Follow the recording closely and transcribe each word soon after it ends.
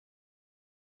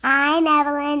I'm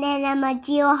Evelyn, and I'm a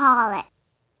geoholic.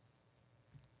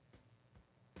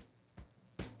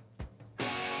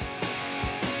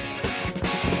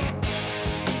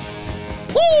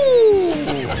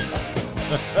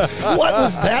 What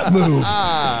was that move?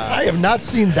 I have not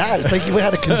seen that. It's like you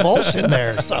had a convulsion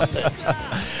there or something.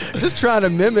 Just trying to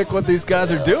mimic what these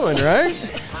guys are doing, right?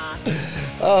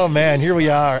 Oh, man, here we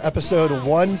are, episode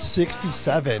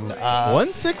 167.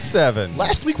 167.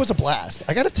 Last week was a blast.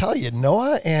 I got to tell you,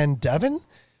 Noah and Devin,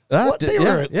 they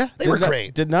were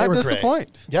great. Did not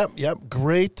disappoint. Great. Yep.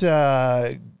 Great.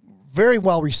 Very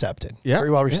well recepted. Yeah. Very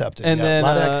well recepted. And then, a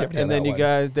lot of activity and then you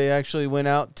guys, they actually went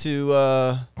out to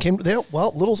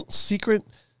little secret,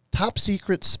 top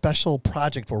secret special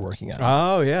project we're working on.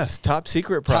 Oh yes, top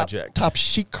secret project. Top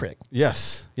secret.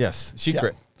 Yes,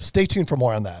 secret. Yeah. Stay tuned for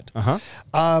more on that.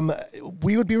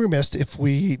 We would be remiss if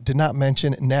we did not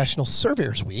mention National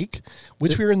Surveyors Week,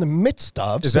 which we're in the midst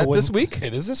of. Is that this week?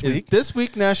 It is this week. This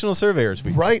week, National Surveyors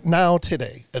Week. Right now,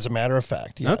 today, as a matter of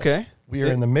fact. Yes. Okay. We are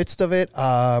in the midst of it.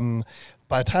 By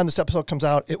the time this episode comes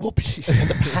out, it will be in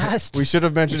the past. We should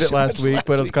have mentioned it last week,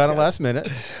 but it was kind of last minute.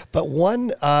 But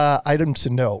one item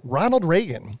to note, Ronald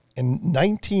Reagan in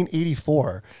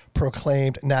 1984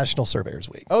 proclaimed National Surveyors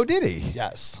Week. Oh, did he?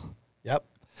 Yes. Yep.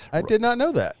 I did not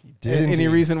know that. Any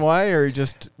reason why, or he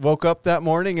just woke up that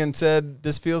morning and said,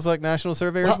 this feels like National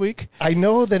Surveyors Week? I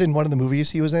know that in one of the movies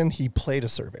he was in, he played a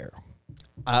surveyor.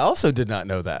 I also did not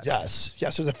know that. Yes.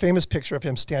 There's a famous picture of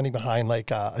him standing behind like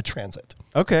a transit.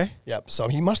 Okay. Yep. So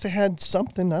he must have had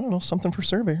something, I don't know, something for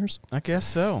surveyors. I guess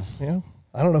so. Yeah.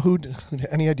 I don't know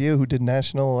any idea who did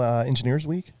National Engineers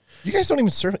Week? You guys don't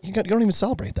even you don't even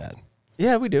celebrate that.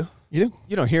 Yeah, we do. You do?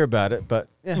 You don't hear about it, but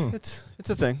yeah, it's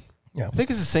a thing. Yeah. I think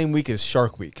it's the same week as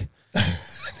Shark Week.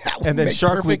 And then make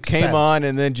Shark Week perfect came sense. on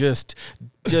and then just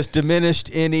diminished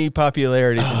any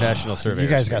popularity from National Surveyors.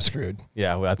 You guys got screwed.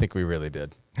 Yeah, well, I think we really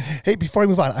did. Hey, before we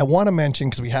move on, I want to mention,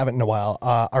 because we haven't in a while,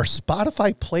 our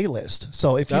Spotify playlist.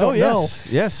 So if you don't know,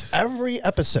 every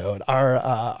episode,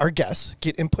 our guests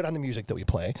get input on the music that we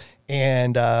play.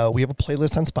 And we have a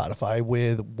playlist on Spotify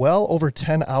with well over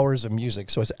 10 hours of music.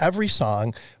 So it's every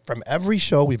song from every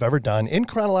show we've ever done in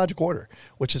chronological order,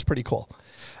 which is pretty cool.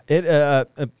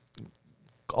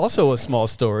 Also a small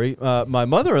story. My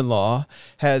mother-in-law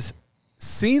has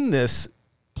seen this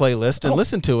playlist and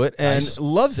listened to it and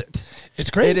loves it. It's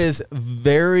great. It is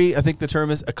very, I think the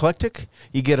term is eclectic.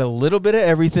 You get a little bit of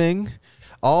everything,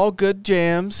 all good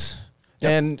jams.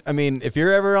 Yep. And I mean, if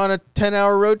you're ever on a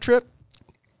 10-hour road trip,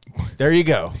 there you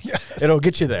go. Yes. It'll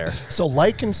get you there. So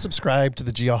like and subscribe to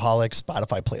the Geoholic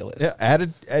Spotify playlist. Yeah,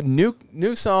 add a new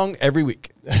song every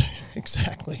week.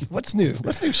 Exactly. What's new?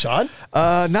 Sean?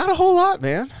 Not a whole lot,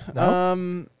 man.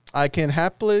 No? I can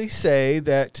happily say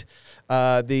that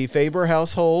the Faber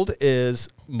household is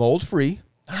mold-free.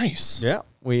 Nice. Yeah.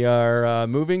 We are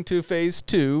moving to phase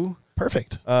 2.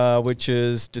 Perfect. Which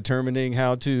is determining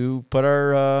how to put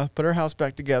our house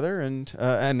back together and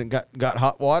got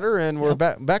hot water and we're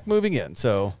back moving in.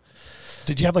 So,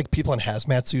 did you have like people in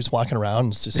hazmat suits walking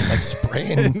around just like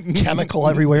spraying chemical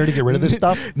everywhere to get rid of this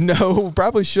stuff? No,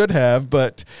 probably should have.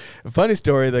 But funny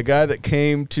story, the guy that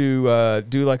came to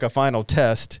do like a final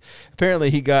test, apparently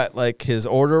he got like his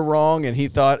order wrong and he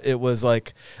thought it was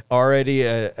like already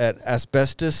at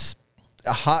asbestos.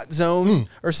 A hot zone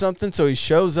or something, so he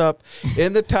shows up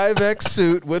in the Tyvek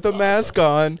suit with a mask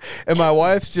on, and my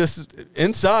wife's just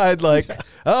inside like,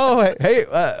 oh, hey,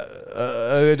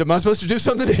 am I supposed to do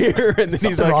something here? And then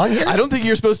he's like, I don't think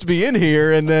you're supposed to be in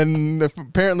here. And then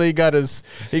apparently he got his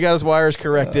wires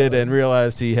corrected and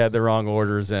realized he had the wrong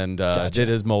orders and did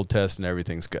his mold test and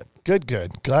everything's good. Good.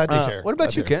 Glad to hear. What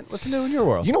about you, Kent? What's new in your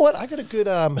world? You know what? I got a good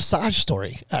massage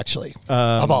story, actually,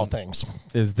 of all things.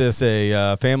 Is this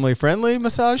a family-friendly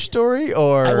massage story,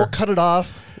 or I will cut it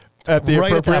off at the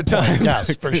appropriate time?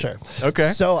 Yes, for sure. Okay.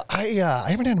 So I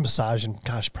haven't had a massage in,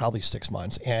 probably 6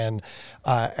 months. And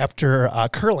after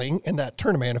curling in that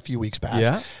tournament a few weeks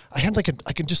back, I had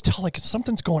I could just tell like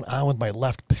something's going on with my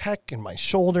left pec and my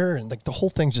shoulder, and like the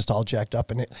whole thing's just all jacked up.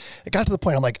 And it got to the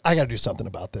point I'm like, I got to do something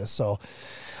about this. So,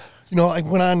 I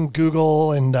went on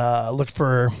Google and looked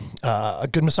for a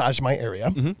good massage in my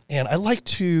area. And I like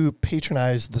to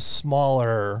patronize the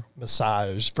smaller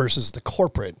massage versus the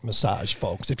corporate massage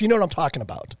folks, if you know what I'm talking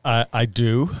about. I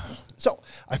do. So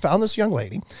I found this young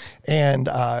lady and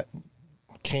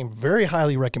came very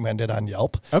highly recommended on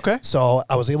Yelp. Okay. So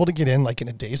I was able to get in like in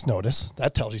a day's notice.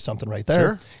 That tells you something right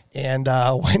there. Sure. And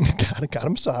went and got a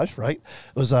massage, right?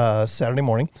 It was Saturday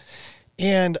morning.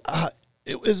 And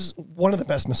it was one of the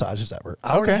best massages ever.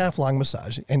 Hour and a half long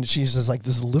massage. And she's just like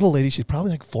this little lady. She's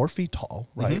probably like 4 feet tall,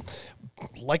 right?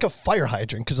 like a fire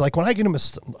hydrant, because like when I get a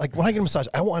massage,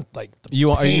 I want like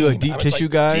are you a deep tissue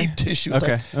guy? Deep tissue.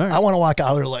 Okay, Like, all right. I want to walk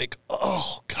out there like,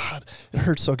 oh God, it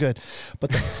hurts so good.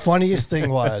 But the funniest thing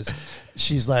was,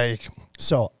 she's like,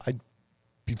 so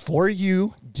before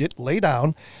you lay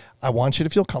down, I want you to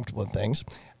feel comfortable in things,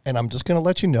 and I'm just going to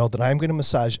let you know that I'm going to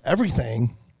massage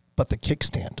everything but the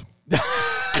kickstand.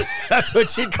 That's what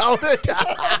she called it.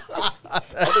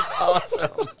 That is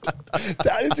awesome.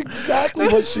 That is exactly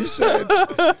what she said.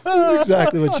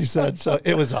 Exactly what she said. So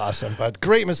it was awesome, but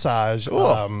great massage.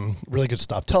 Cool. Really good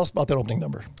stuff. Tell us about that opening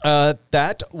number.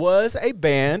 That was a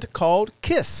band called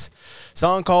Kiss.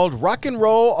 Song called Rock and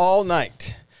Roll All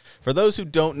Night. For those who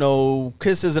don't know,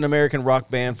 Kiss is an American rock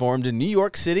band formed in New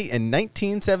York City in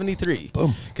 1973.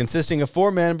 Boom. Consisting of 4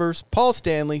 members, Paul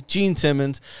Stanley, Gene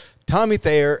Simmons, Tommy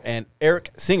Thayer, and Eric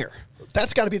Singer.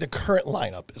 That's got to be the current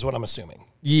lineup, is what I'm assuming.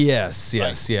 Yes,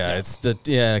 Right. yeah. It's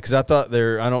because I thought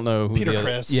I don't know who Peter the other,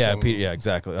 Criss yeah, and- Peter, yeah,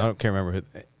 exactly. I can't remember who.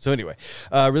 So anyway,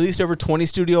 released over 20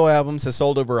 studio albums, has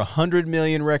sold over 100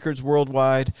 million records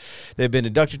worldwide. They've been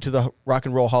inducted to the Rock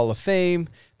and Roll Hall of Fame.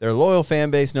 Their loyal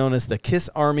fan base, known as the Kiss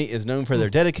Army, is known for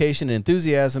their dedication and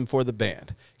enthusiasm for the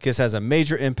band. Kiss has a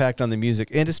major impact on the music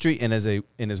industry and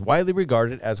is widely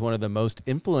regarded as one of the most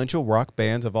influential rock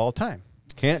bands of all time.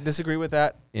 Can't disagree with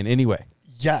that in any way.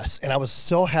 Yes, and I was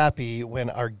so happy when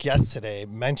our guest today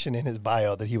mentioned in his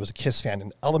bio that he was a Kiss fan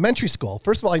in elementary school.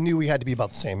 First of all, I knew we had to be about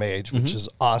the same age, which is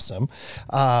awesome.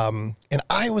 And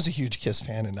I was a huge Kiss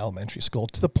fan in elementary school,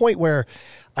 to the point where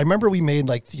I remember we made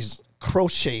like these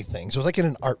crochet things. It was like in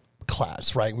an art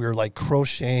class, right? We were like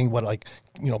crocheting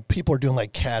people are doing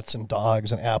like cats and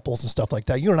dogs and apples and stuff like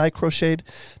that. You and I crocheted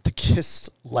the Kiss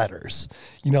letters,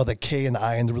 the K and the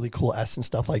I and the really cool S and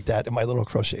stuff like that in my little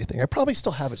crochet thing. I probably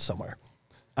still have it somewhere.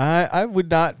 I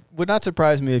would not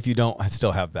surprise me if you don't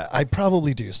still have that. I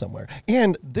probably do somewhere.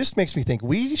 And this makes me think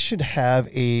we should have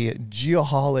a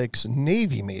Geoholics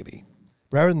Navy, maybe,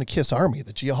 rather than the Kiss Army,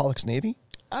 the Geoholics Navy.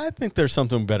 I think there's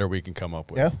something better we can come up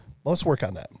with. Yeah, well, let's work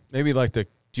on that. Maybe like the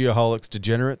Geoholics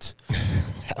Degenerates.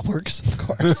 That works, of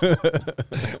course.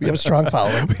 We have a strong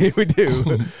following. We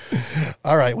do.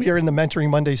 All right, we are in the Mentoring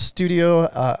Mondays studio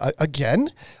again.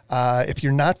 If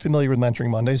you're not familiar with Mentoring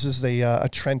Mondays, this is a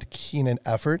Trent Keenan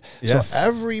effort. Yes. So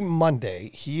every Monday,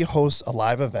 he hosts a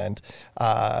live event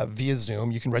via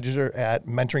Zoom. You can register at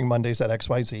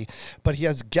mentoringmondays.xyz. But he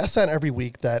has guests on every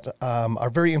week that are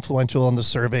very influential in the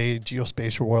survey,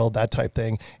 geospatial world, that type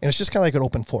thing. And it's just kind of like an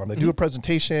open forum. They do a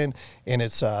presentation, and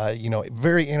it's a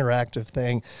very interactive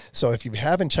thing. So if you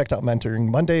haven't checked out Mentoring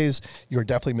Mondays, you're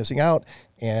definitely missing out,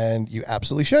 and you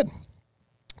absolutely should.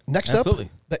 Next Absolutely.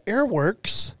 up, the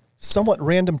Airworks somewhat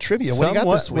random trivia. What do you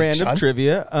got this week, random Sean?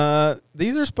 trivia.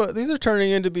 These are turning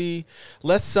into be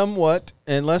less somewhat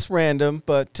and less random,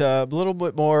 but a little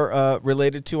bit more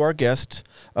related to our guest.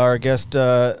 Our guest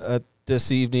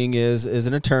this evening is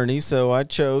an attorney, so I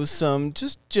chose some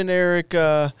just generic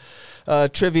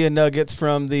trivia nuggets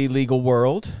from the legal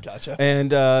world. Gotcha.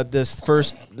 And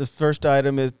the first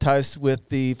item ties with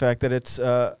the fact that it's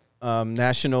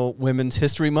National Women's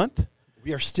History Month.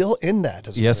 We are still in that.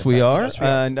 As a Yes, matter of we fact. are. Yes, we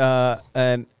are.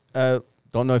 And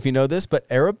don't know if you know this, but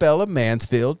Arabella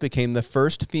Mansfield became the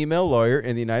first female lawyer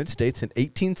in the United States in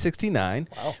 1869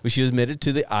 when she was admitted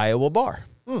to the Iowa bar.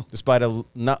 Despite a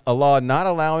law not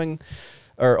allowing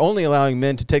or only allowing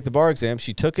men to take the bar exam,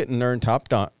 she took it and earned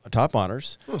top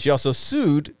honors. She also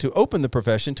sued to open the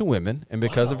profession to women, and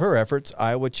because of her efforts,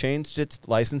 Iowa changed its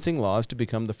licensing laws to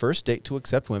become the first state to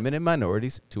accept women and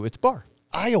minorities to its bar.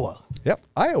 Iowa. Yep,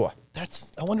 Iowa. I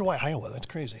wonder why Iowa. That's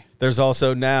crazy. There's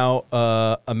also now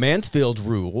a Mansfield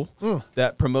rule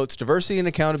that promotes diversity and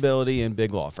accountability in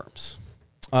big law firms.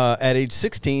 At age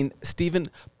 16, Stephen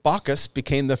Bacchus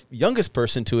became the youngest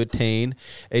person to attain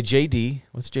a JD.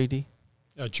 What's JD?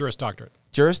 Juris Doctorate.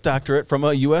 Juris Doctorate from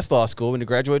a U.S. law school when he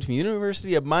graduated from the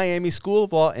University of Miami School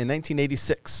of Law in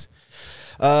 1986.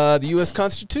 The U.S.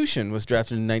 Constitution was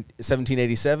drafted in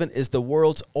 1787, is the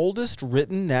world's oldest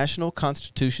written national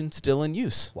constitution still in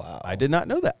use. Wow. I did not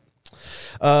know that.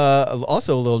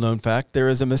 Also, a little known fact, there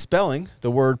is a misspelling.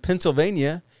 The word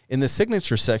Pennsylvania in the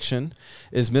signature section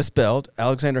is misspelled.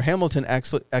 Alexander Hamilton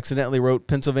accidentally wrote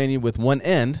Pennsylvania with one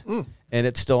N, and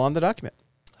it's still on the document.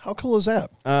 How cool is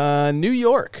that? New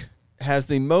York has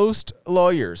the most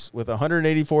lawyers with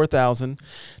 184,000.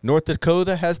 North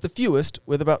Dakota has the fewest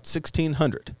with about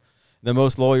 1,600. The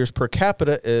most lawyers per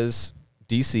capita is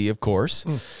D.C., of course.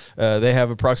 They have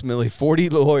approximately 40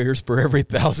 lawyers per every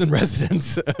 1,000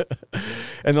 residents.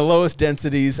 And the lowest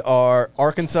densities are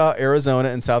Arkansas, Arizona,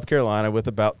 and South Carolina with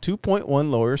about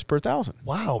 2.1 lawyers per 1,000.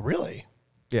 Wow, really?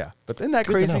 Yeah. But isn't that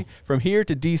Good to know. crazy? From here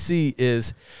to D.C.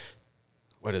 is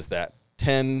what is that?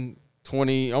 10,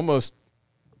 20, almost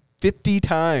 50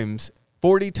 times,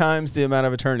 40 times the amount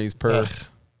of attorneys per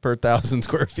 1,000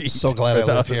 square feet. So glad I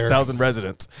live here. 1,000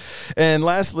 residents. And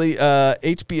lastly,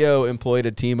 HBO employed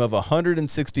a team of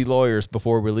 160 lawyers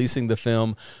before releasing the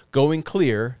film Going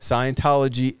Clear,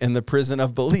 Scientology and the Prison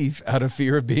of Belief out of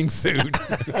fear of being sued.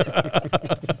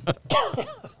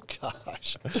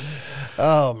 Gosh.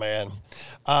 Oh, man.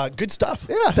 Good stuff.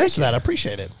 Yeah, thanks for that. I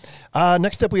appreciate it.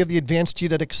 Next up, we have the Advanced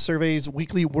Geodetic Survey's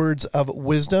Weekly Words of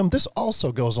Wisdom. This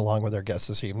also goes along with our guest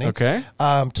this evening. Okay.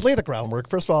 To lay the groundwork,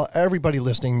 first of all, everybody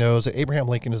listening knows that Abraham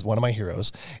Lincoln is one of my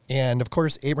heroes. And, of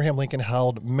course, Abraham Lincoln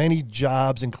held many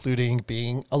jobs, including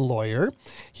being a lawyer.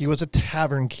 He was a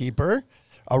tavern keeper,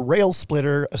 a rail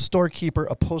splitter, a storekeeper,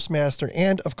 a postmaster,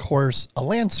 and, of course, a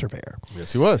land surveyor.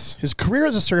 Yes, he was. His career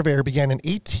as a surveyor began in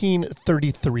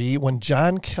 1833 when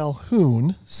John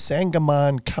Calhoun,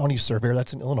 Sangamon County surveyor,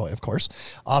 that's in Illinois, of course,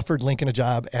 offered Lincoln a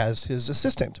job as his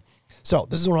assistant. So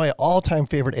this is one of my all-time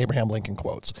favorite Abraham Lincoln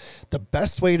quotes. The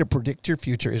best way to predict your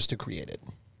future is to create it.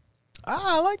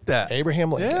 I like that.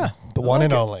 Abraham Lincoln, the one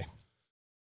and only.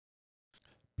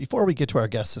 Before we get to our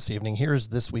guest this evening, here's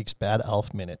this week's Bad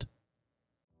Elf Minute.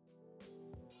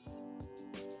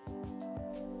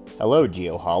 Hello,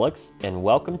 Geoholics, and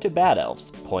welcome to Bad Elf's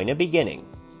Point of Beginning,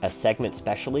 a segment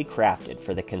specially crafted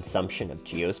for the consumption of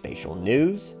geospatial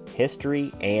news,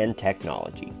 history, and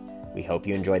technology. We hope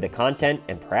you enjoy the content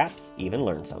and perhaps even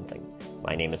learn something.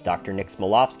 My name is Dr. Nick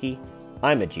Smolowski,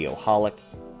 I'm a Geoholic,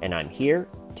 and I'm here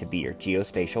to be your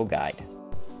geospatial guide.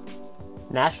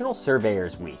 National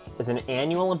Surveyors Week is an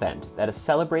annual event that is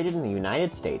celebrated in the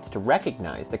United States to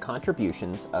recognize the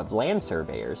contributions of land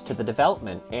surveyors to the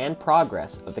development and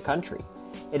progress of the country.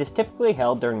 It is typically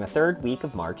held during the third week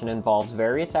of March and involves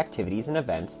various activities and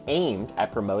events aimed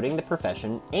at promoting the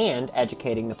profession and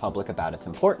educating the public about its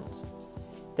importance.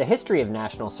 The history of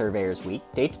National Surveyors Week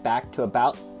dates back to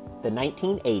about the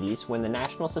 1980s when the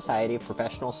National Society of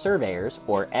Professional Surveyors,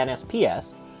 or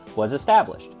NSPS, was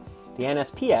established. The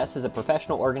NSPS is a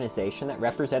professional organization that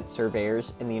represents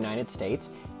surveyors in the United States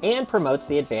and promotes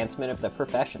the advancement of the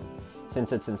profession.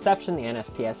 Since its inception, the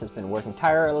NSPS has been working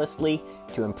tirelessly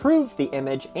to improve the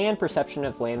image and perception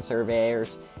of land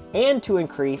surveyors and to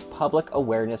increase public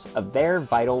awareness of their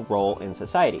vital role in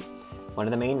society. One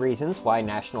of the main reasons why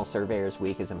National Surveyors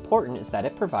Week is important is that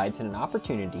it provides an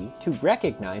opportunity to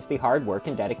recognize the hard work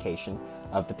and dedication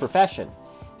of the profession.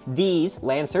 These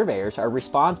land surveyors are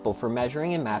responsible for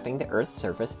measuring and mapping the Earth's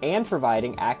surface and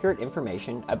providing accurate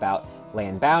information about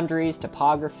land boundaries,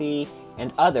 topography,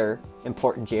 and other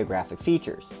important geographic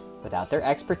features. Without their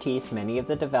expertise, many of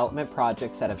the development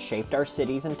projects that have shaped our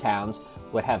cities and towns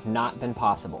would have not been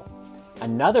possible.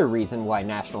 Another reason why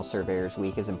National Surveyors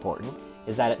Week is important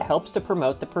is that it helps to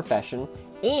promote the profession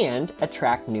and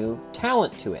attract new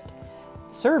talent to it.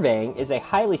 Surveying is a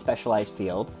highly specialized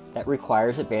field that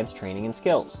requires advanced training and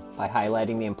skills. By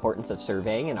highlighting the importance of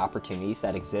surveying and opportunities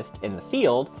that exist in the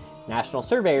field, National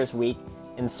Surveyors Week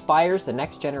inspires the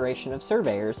next generation of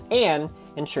surveyors and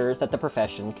ensures that the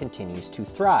profession continues to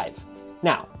thrive.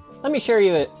 Now, let me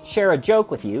share a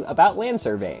joke with you about land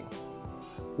surveying.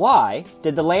 Why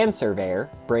did the land surveyor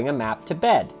bring a map to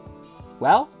bed?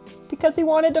 Well, because he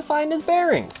wanted to find his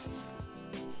bearings.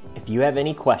 If you have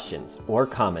any questions or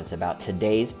comments about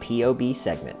today's POB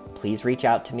segment, please reach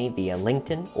out to me via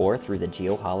LinkedIn or through the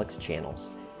Geoholics channels.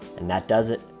 And that does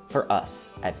it for us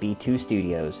at B2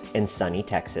 Studios in sunny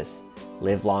Texas.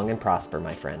 Live long and prosper,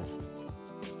 my friends.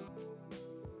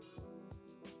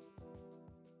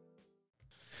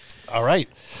 All right,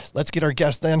 let's get our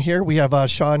guest in here. We have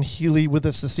Sean Healy with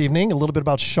us this evening. A little bit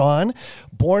about Sean.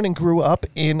 Born and grew up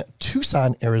in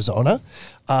Tucson, Arizona.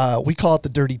 We call it the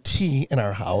Dirty T in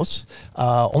our house,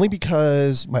 only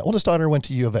because my oldest daughter went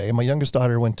to U of A and my youngest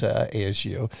daughter went to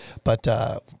ASU, but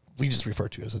we just refer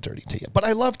to it as a Dirty T. But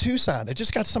I love Tucson. It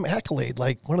just got some accolade,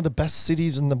 like one of the best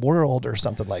cities in the world or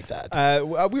something like that.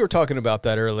 We were talking about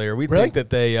that earlier. We think that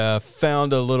they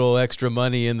found a little extra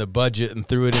money in the budget and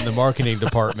threw it in the marketing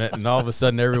department, and all of a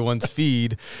sudden everyone's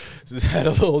feed had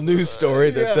a little news story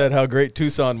that said how great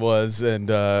Tucson was, and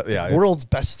world's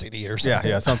best city or something.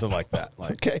 Yeah, something like that.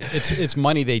 Okay, it's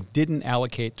money they didn't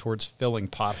allocate towards filling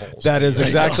potholes. That is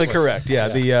exactly correct.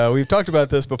 Yeah, we've talked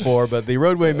about this before, but the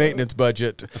roadway maintenance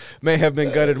budget may have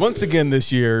been gutted once again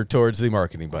this year towards the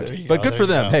marketing budget. But good for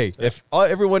them. Hey, if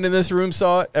everyone in this room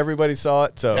saw it, everybody saw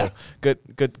it. So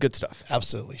good stuff.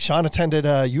 Absolutely. Sean attended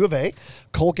U of A,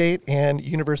 Colgate, and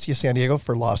University of San Diego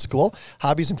for law school.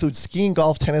 Hobbies include skiing,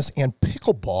 golf, tennis, and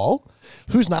pickleball.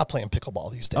 Who's not playing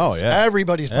pickleball these days? Oh, yeah.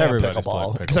 Everybody's playing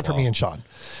pickleball, except for me and Sean.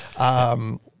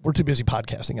 we're too busy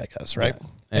podcasting, I guess, right? Yeah.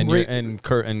 And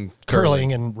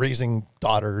curling and raising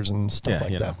daughters and stuff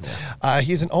like that. Yeah.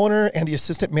 He's an owner and the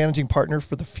assistant managing partner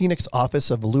for the Phoenix office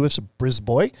of Lewis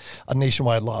Brisbois, a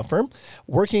nationwide law firm,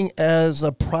 working as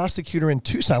a prosecutor in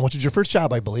Tucson, which is your first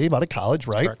job, I believe, out of college,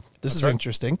 right? Correct. This is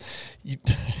interesting.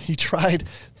 He tried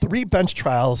 3 bench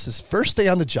trials his first day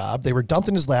on the job. They were dumped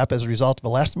in his lap as a result of a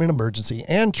last-minute emergency,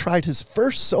 and tried his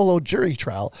first solo jury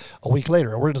trial a week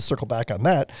later. We're going to circle back on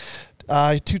that.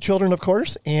 2 children, of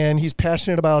course, and he's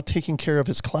passionate about taking care of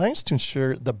his clients to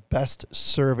ensure the best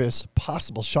service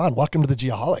possible. Sean, welcome to the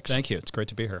Geoholics. Thank you. It's great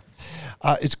to be here.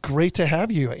 It's great to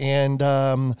have you, and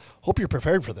hope you're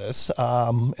prepared for this.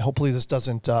 Hopefully this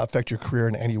doesn't affect your career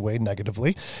in any way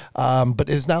negatively. But it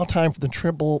is now time for the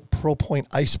Triple Pro Point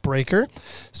Icebreaker.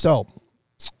 So,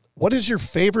 what is your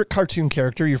favorite cartoon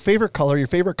character, your favorite color, your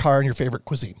favorite car, and your favorite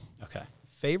cuisine? Okay.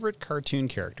 Favorite cartoon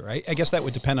character? I guess that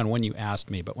would depend on when you asked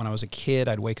me, but when I was a kid,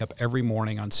 I'd wake up every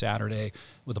morning on Saturday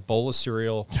with a bowl of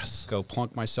cereal, go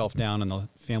plunk myself down on the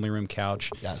family room couch.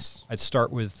 Yes. I'd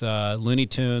start with Looney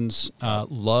Tunes,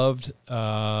 loved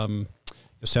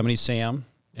Yosemite Sam,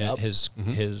 and his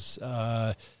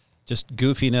just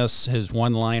goofiness, his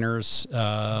one-liners,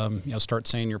 start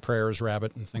saying your prayers,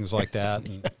 rabbit, and things like that,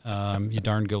 and you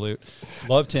darn galoot.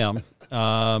 Loved him.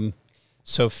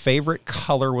 So favorite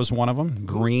color was one of them,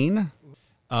 green.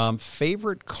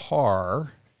 Favorite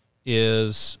car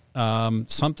is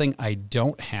something I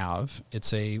don't have.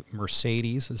 It's a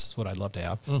Mercedes. This is what I'd love to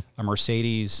have. A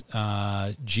Mercedes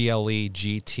GLE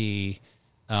GT.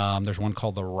 There's one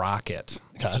called the Rocket,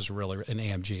 which is really an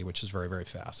AMG, which is very, very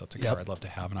fast. That's a car I'd love to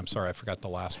have. And I'm sorry, I forgot the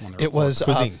last one. It was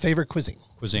favorite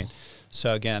cuisine.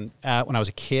 So again, when I was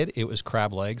a kid, it was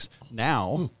crab legs.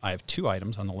 Now I have 2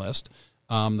 items on the list.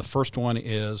 The first one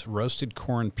is roasted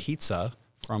corn pizza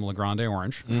from La Grande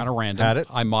Orange. Kind of random. Had it.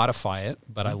 I modify it,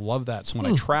 but I love that. So when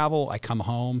I travel, I come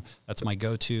home. That's my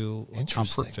go-to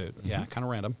comfort food. Yeah, kind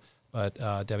of random, but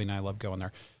Debbie and I love going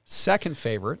there. Second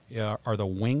favorite are the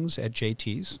wings at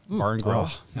JT's Bar and Grill.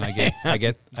 And I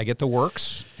get the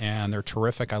works, and they're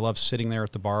terrific. I love sitting there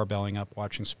at the bar, belling up,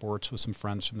 watching sports with some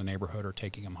friends from the neighborhood, or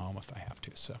taking them home if I have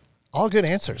to. So all good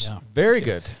answers. Yeah. Very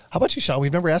good. How about you, Sean?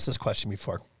 We've never asked this question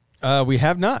before. We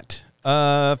have not.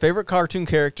 Favorite cartoon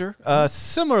character?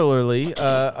 Similarly,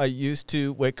 I used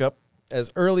to wake up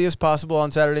as early as possible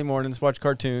on Saturday mornings, watch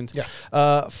cartoons. Yeah.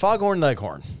 Foghorn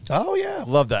Leghorn. Oh, yeah.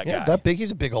 Love that guy. That big.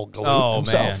 He's a big old galoot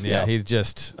himself. Man. Yeah, he's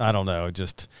just, I don't know,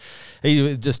 he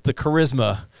was just the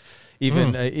charisma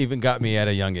even got me at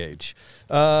a young age.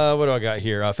 What do I got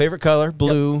here? Favorite color?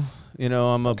 Blue. Yep. You know,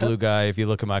 I'm a blue guy. If you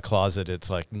look at my closet, it's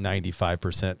like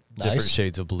 95% different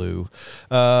shades of blue.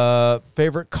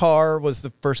 Favorite car was the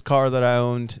first car that I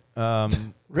owned.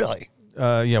 Really?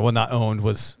 Not owned,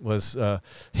 was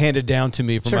handed down to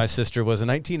me from my sister. Was a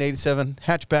 1987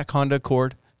 hatchback Honda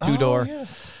Accord, 2-door.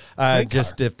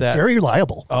 Very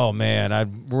reliable. Oh man, I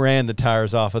ran the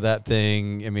tires off of that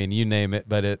thing. I mean, you name it,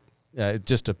 but it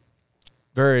just a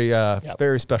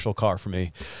very special car for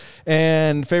me.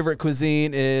 And favorite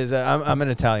cuisine is I'm an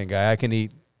Italian guy. I can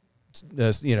eat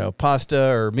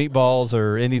pasta or meatballs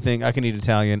or anything. I can eat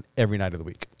Italian every night of the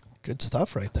week. Good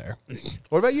stuff right there.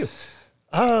 What about you?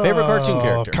 Favorite cartoon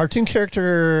character? Cartoon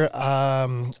character,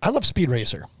 I love Speed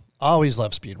Racer. Always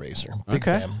love Speed Racer. Big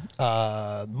fan.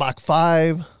 Mach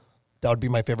 5, that would be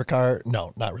my favorite car.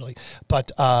 No, not really.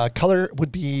 But color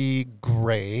would be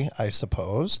gray, I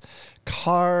suppose.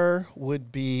 Car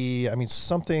would be,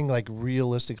 something like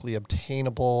realistically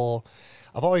obtainable.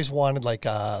 I've always wanted like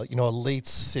a late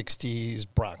 60s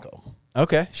Bronco.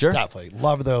 Okay, sure. Definitely.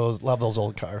 Love those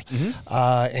old cars.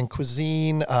 And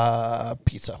cuisine,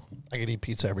 pizza. I could eat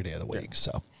pizza every day of the week.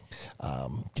 So,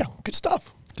 good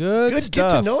stuff. Good stuff. Get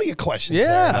to know you questions.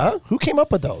 Yeah. There, huh? Who came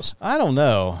up with those? I don't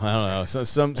know. So,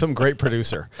 some great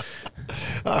producer.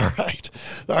 All right.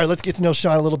 Let's get to know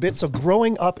Sean a little bit. So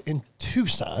growing up in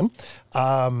Tucson,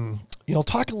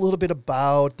 talk a little bit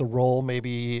about the role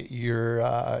maybe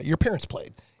your parents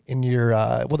played in your,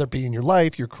 whether it be in your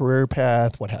life, your career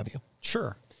path, what have you.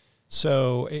 Sure.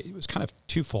 So it was kind of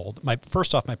twofold.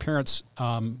 First off, my parents,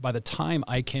 by the time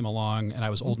I came along and I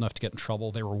was old enough to get in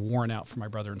trouble, they were worn out for my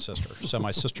brother and sister. So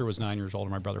my sister was 9 years old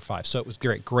and my brother 5. So it was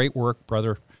great work,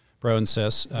 bro and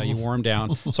sis. You wore them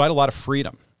down. So I had a lot of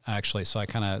freedom, actually. So I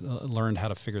kind of learned how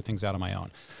to figure things out on my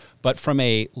own. But from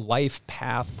a life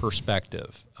path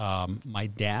perspective, my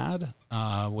dad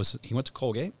he went to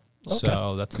Colgate. Okay.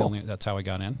 So that's how I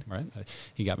got in, right?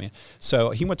 He got me in.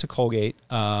 So he went to Colgate.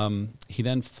 He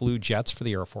then flew jets for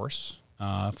the Air Force,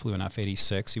 flew an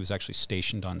F-86. He was actually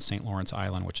stationed on St. Lawrence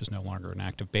Island, which is no longer an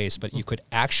active base, but you could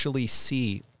actually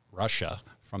see Russia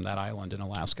from that island in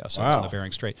Alaska, so it's in the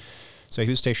Bering Strait. So he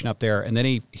was stationed up there, and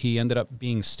then he ended up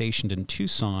being stationed in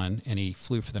Tucson, and he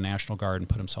flew for the National Guard and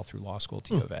put himself through law school at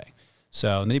the U of A.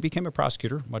 So, and then he became a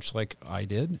prosecutor, much like I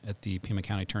did at the Pima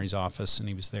County Attorney's Office, and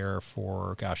he was there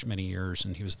for, many years,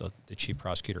 and he was the chief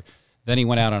prosecutor. Then he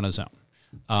went out on his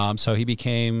own. So he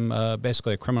became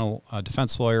basically a criminal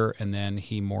defense lawyer, and then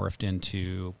he morphed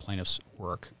into plaintiff's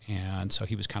work. And so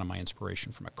he was kind of my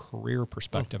inspiration from a career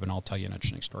perspective, and I'll tell you an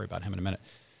interesting story about him in a minute.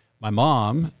 My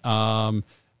mom,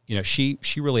 she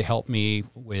really helped me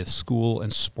with school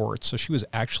and sports. So she was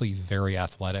actually very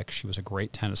athletic. She was a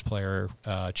great tennis player,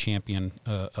 champion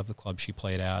of the club she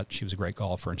played at. She was a great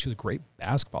golfer, and she was a great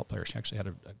basketball player. She actually had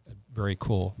a very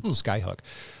cool skyhook.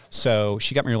 So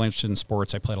she got me really interested in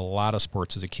sports. I played a lot of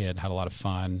sports as a kid, had a lot of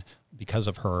fun. Because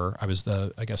of her, I was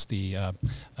the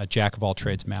jack of all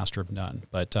trades, master of none.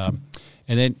 But and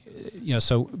then,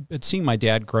 but seeing my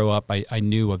dad grow up, I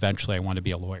knew eventually I wanted to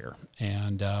be a lawyer.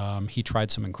 And he tried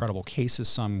some incredible cases.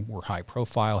 Some were high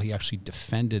profile. He actually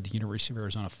defended the University of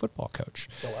Arizona football coach,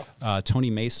 Tony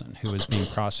Mason, who was being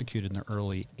prosecuted in the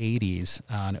early 80s.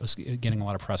 And it was getting a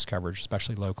lot of press coverage,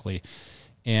 especially locally.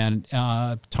 And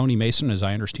Tony Mason, as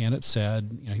I understand it,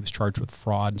 said he was charged with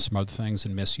fraud and some other things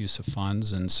and misuse of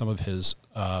funds. And some of his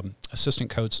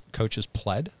assistant coaches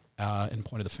pled and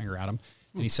pointed the finger at him.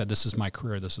 And he said, "This is my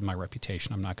career. This is my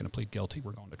reputation. I'm not going to plead guilty.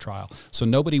 We're going to trial." So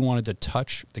nobody wanted to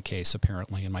touch the case,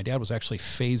 apparently. And my dad was actually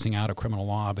phasing out of criminal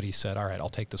law, but he said, "All right, I'll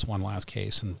take this one last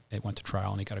case." And it went to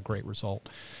trial, and he got a great result.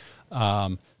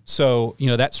 So,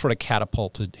 that sort of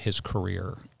catapulted his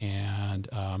career. And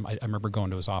I remember going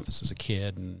to his office as a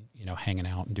kid and, hanging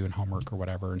out and doing homework or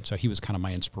whatever. And so he was kind of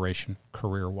my inspiration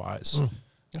career-wise.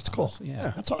 That's cool.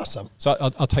 Yeah, that's awesome. So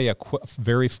I'll tell you a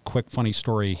very quick, funny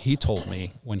story he told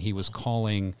me when he was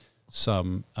calling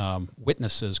some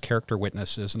character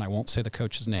witnesses, and I won't say the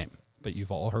coach's name, but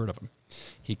you've all heard of him.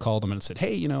 He called them and said,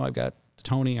 "Hey, I've got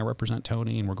Tony, I represent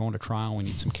Tony, and we're going to trial. We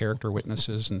need some character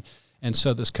witnesses." And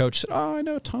so this coach said, "Oh, I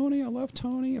know Tony. I love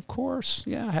Tony, of course.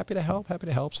 Yeah, happy to help.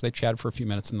 So they chatted for a few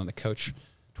minutes, and then the coach,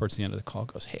 towards the end of the call,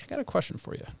 goes, "Hey, I got a question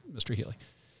for you, Mr. Healy.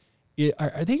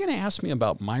 Are they going to ask me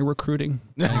about my recruiting?"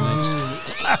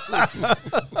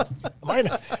 Am I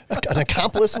an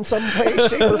accomplice in some way,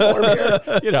 shape, or form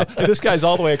here? This guy's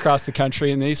all the way across the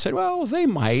country, and they said, "Well, they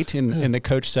might." And the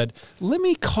coach said, "Let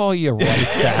me call you right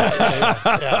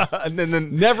back." And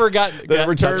then never got the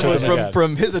return was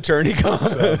from his attorney.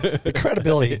 The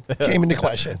credibility came into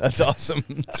question. That's awesome.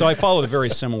 So I followed a very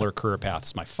similar career path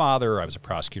as my father. I was a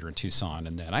prosecutor in Tucson,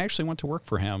 and then I actually went to work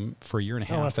for him for a year and a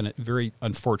half. And very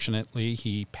unfortunately,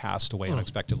 he passed away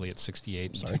unexpectedly at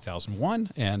 68 in 2001.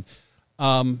 And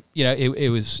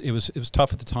it was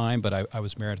tough at the time, but I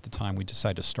was married at the time. We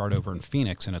decided to start over in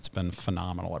Phoenix, and it's been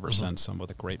phenomenal ever since. I'm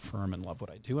with a great firm and love what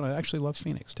I do, and I actually love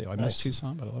Phoenix too. I miss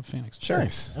Tucson, but I love Phoenix. Sure,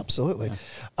 nice. Absolutely.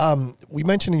 Yeah. We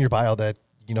mentioned in your bio that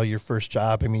your first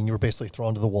job. I mean, you were basically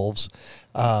thrown to the wolves.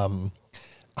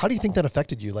 How do you think that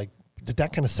affected you? Like, did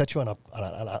that kind of set you on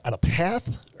a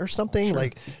path or something? Sure.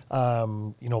 Like,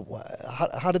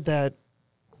 how did that?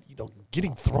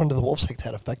 Getting thrown to the wolves like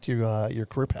that affect your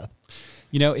career path?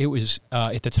 It was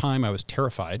at the time I was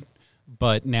terrified,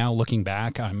 but now looking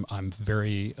back, I'm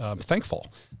very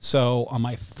thankful. So on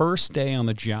my first day on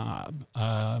the job,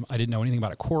 I didn't know anything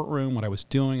about a courtroom, what I was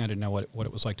doing. I didn't know what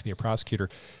it was like to be a prosecutor.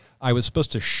 I was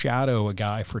supposed to shadow a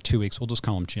guy for 2 weeks. We'll just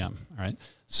call him Jim, all right?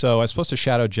 So I was supposed to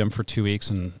shadow Jim for 2 weeks,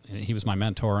 and he was my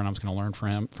mentor, and I was going to learn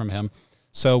from him.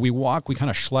 So we kind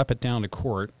of schlep it down to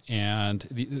court, and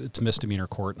it's a misdemeanor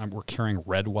court, and we're carrying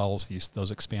red wells,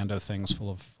 those Expando things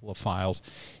full of files.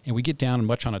 And we get down and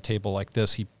much on a table like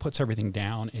this. He puts everything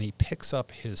down, and he picks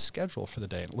up his schedule for the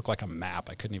day. It looked like a map.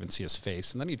 I couldn't even see his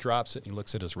face. And then he drops it, and he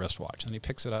looks at his wristwatch. And then he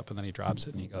picks it up, and then he drops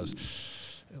it, and he goes,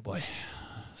 "Oh, boy,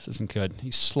 this isn't good."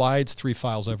 He slides 3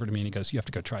 files over to me, and he goes, "You have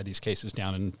to go try these cases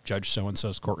down in Judge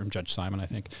so-and-so's courtroom, Judge Simon, I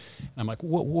think." And I'm like,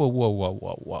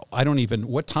 whoa. I don't even,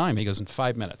 what time? He goes, "In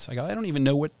 5 minutes." I go, "I don't even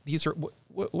know what these are,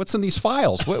 what's in these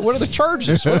files? What are the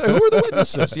charges? Who are the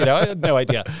witnesses?" I had no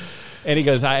idea. And he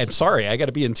goes, "I'm sorry, I got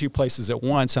to be in 2 places at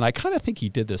once." And I kind of think he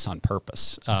did this on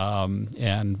purpose,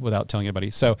 and without telling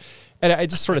anybody. So, and I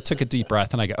just sort of took a deep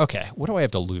breath, and I go, "Okay, what do I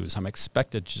have to lose? I'm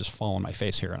expected to just fall on my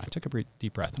face here." And I took a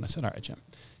deep breath, and I said, "All right, Jim,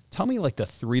 tell me like the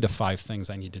 3 to 5 things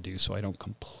I need to do so I don't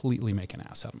completely make an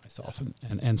ass out of myself."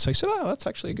 And so he said, "Oh, that's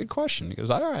actually a good question." He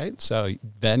goes, "All right, so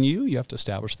venue, you have to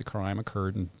establish the crime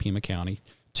occurred in Pima County.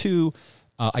 2,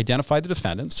 identify the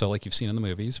defendant. So like you've seen in the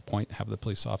movies, have the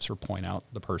police officer point out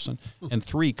the person. And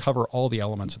 3, cover all the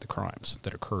elements of the crimes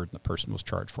that occurred and the person was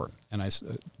charged for. And I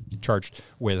charged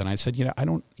with, and I said, I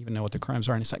don't even know what the crimes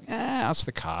are. And he's like, ask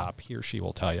the cop. He or she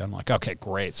will tell you. I'm like, okay,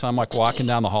 great. So I'm like walking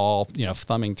down the hall,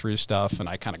 thumbing through stuff, and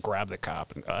I kind of grab the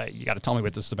cop and go, you got to tell me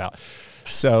what this is about.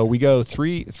 So we go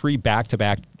three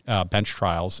back-to-back bench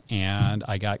trials, and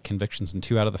I got convictions in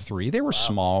 2 out of the 3. They were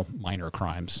small, minor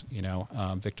crimes,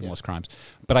 victimless crimes.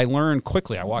 But I learned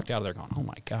quickly. I walked out of there going, oh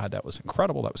my God, that was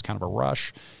incredible. That was kind of a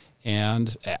rush.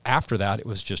 And after that, it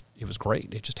was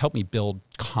great. It just helped me build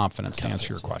confidence to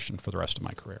answer your question for the rest of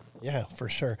my career. Yeah, for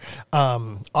sure.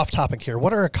 Off topic here.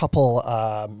 What are a couple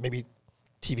maybe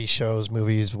TV shows,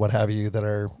 movies, what have you, that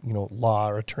are law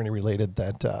or attorney related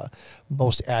that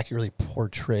most accurately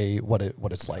portray what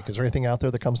it's like? Is there anything out there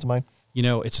that comes to mind?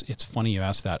 It's funny you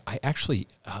asked that. I actually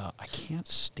I can't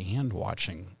stand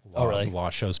watching law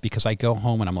shows because I go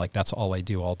home and I'm like, that's all I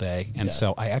do all day. And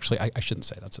so I shouldn't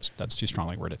say that's too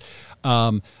strongly worded.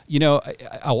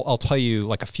 I'll tell you,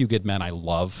 like, A Few Good Men I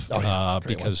love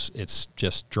because it's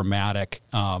just dramatic.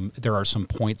 There are some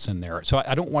points in there. So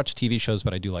I don't watch TV shows,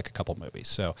 but I do like a couple movies.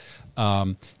 So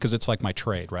because it's like my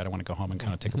trade, right? I want to go home and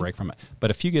kind of take a break from it.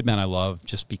 But A Few Good Men I love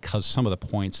just because some of the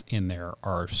points in there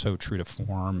are so true to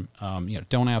form.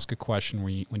 Don't ask a question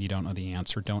when you don't know the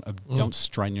answer. Don't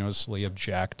strenuously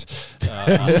object.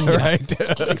 Right?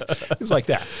 Things like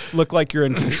that. Look like you're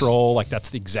in control. Like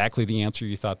that's exactly the answer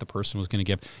you thought the person was going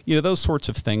to give. Those sorts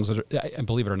of things. And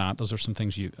believe it or not, those are some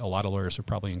things a lot of lawyers have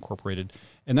probably incorporated.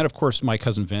 And then, of course, My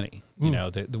Cousin Vinny.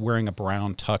 The wearing a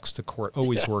brown tux to court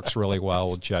always works really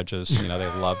well with judges. They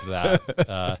love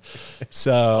that.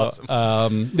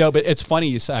 No, but it's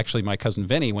funny. Actually, My Cousin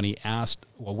Vinny, when he asked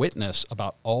a witness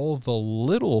about all the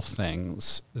little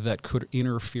things that could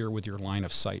interfere with your line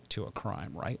of sight to a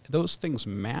crime, right? Those things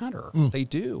matter. They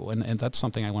do. And that's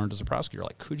something I learned as a prosecutor.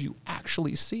 Like, could you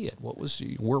actually see it?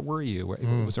 Where were you?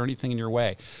 Was there anything in your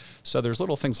way? So there's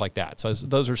little things like that. So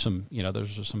those are some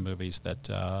movies that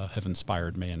have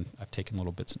inspired me, and I've taken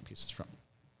little bits and pieces from.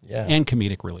 Yeah. And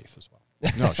comedic relief as well.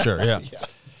 No, sure, yeah.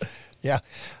 Yeah.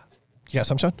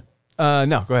 Yes, I'm Sean?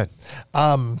 No, go ahead.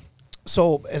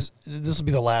 So this will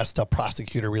be the last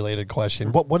prosecutor-related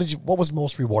question. What was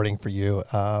most rewarding for you,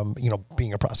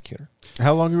 being a prosecutor?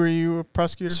 How long were you a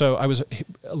prosecutor? So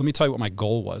let me tell you what my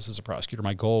goal was as a prosecutor.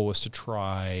 My goal was to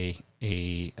try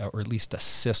or at least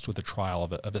assist with the trial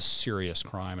of a serious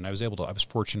crime. And I was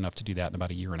fortunate enough to do that in about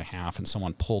 1.5 years, and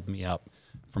someone pulled me up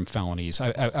from felonies.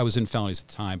 I was in felonies at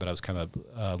the time, but I was kind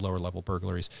of lower level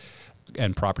burglaries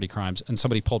and property crimes. And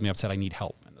somebody pulled me up and said, I need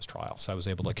help in this trial. So I was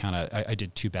able to I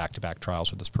did 2 back-to-back trials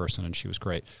with this person, and she was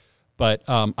great. But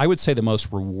I would say the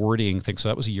most rewarding thing, so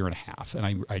that was 1.5 years, and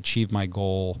I achieved my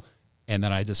goal. And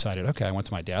then I decided, okay, I went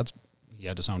to my dad's. He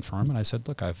had his own firm, and I said,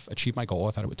 look, I've achieved my goal.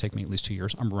 I thought it would take me at least 2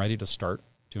 years. I'm ready to start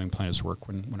doing plaintiff's work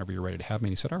whenever you're ready to have me.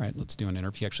 And he said, all right, let's do an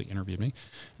interview. He actually interviewed me.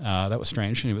 That was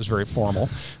strange, and he was very formal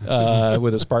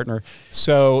with his partner.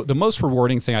 So the most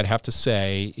rewarding thing I'd have to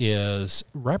say is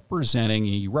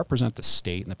you represent the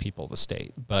state and the people of the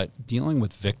state, but dealing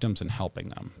with victims and helping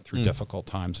them through difficult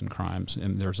times and crimes.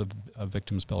 And there's a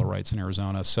Victims' Bill of Rights in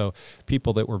Arizona. So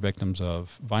people that were victims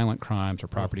of violent crimes or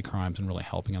property crimes and really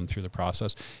helping them through the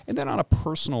process. And then on a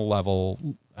personal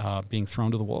level, being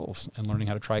thrown to the wolves and learning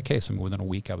how to try a case. I mean, within a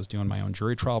week, I was doing my own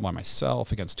jury trial by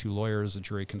myself against 2 lawyers, a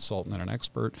jury consultant, and an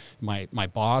expert. My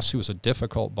boss, who was a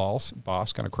difficult boss,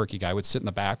 kind of quirky guy, would sit in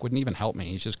the back, wouldn't even help me.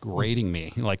 He's just grading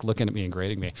me, like looking at me and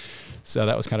grading me. So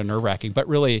that was kind of nerve-wracking. But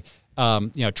really,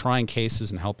 trying cases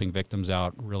and helping victims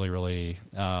out really, really,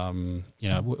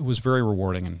 it was very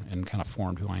rewarding and kind of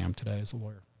formed who I am today as a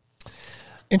lawyer.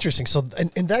 Interesting. So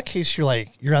in that case,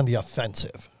 you're on the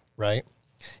offensive, right?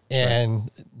 And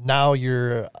now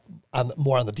you're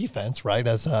more on the defense, right,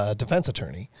 as a defense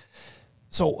attorney.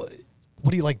 So what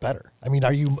do you like better? I mean,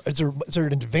 is there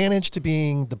an advantage to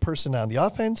being the person on the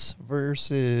offense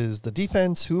versus the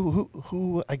defense?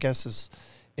 Who I guess is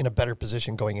in a better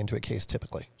position going into a case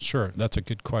typically? Sure, that's a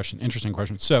good question. Interesting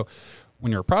question. So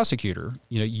when you're a prosecutor,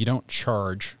 you don't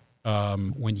charge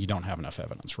when you don't have enough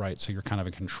evidence, right? So you're kind of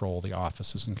in control. The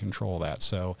office is in control of that.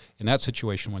 So in that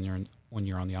situation, when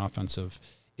you're on the offensive,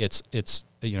 it's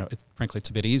frankly it's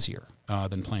a bit easier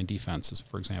than playing defense,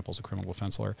 for example, as a criminal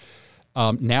defense lawyer.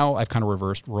 Now I've kind of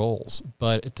reversed roles,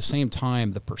 but at the same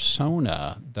time, the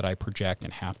persona that I project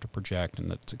and have to project and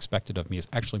that's expected of me is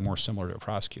actually more similar to a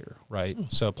prosecutor, right?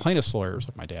 So plaintiff's lawyers,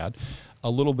 like my dad, a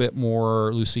little bit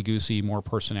more loosey-goosey, more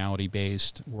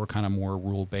personality-based. We're kind of more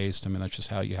rule-based. I mean, that's just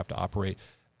how you have to operate.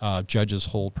 Judges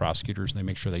hold prosecutors, and they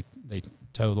make sure they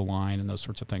toe the line and those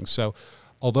sorts of things. So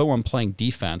although I'm playing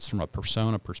defense from a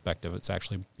persona perspective,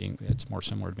 it's more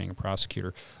similar to being a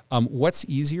prosecutor. What's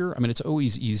easier? I mean, it's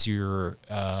always easier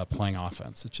playing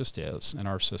offense. It just is in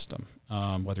our system.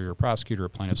 Whether you're a prosecutor or a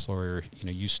plaintiff's lawyer,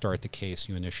 you start the case,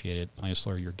 you initiate it. Plaintiff's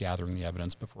lawyer, you're gathering the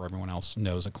evidence before everyone else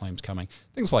knows a claim's coming.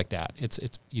 Things like that. It's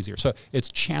easier. So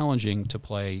it's challenging to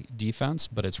play defense,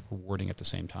 but it's rewarding at the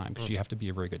same time because you have to be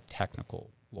a very good technical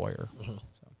lawyer. So.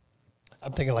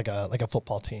 I'm thinking like a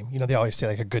football team. They always say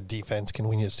like a good defense can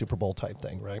win you a Super Bowl type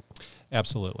thing, right?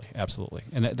 Absolutely,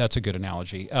 and that's a good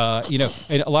analogy.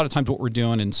 And a lot of times what we're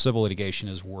doing in civil litigation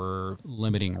is we're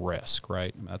limiting risk,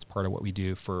 right? And that's part of what we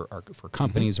do for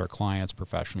companies, our clients,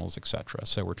 professionals, et cetera.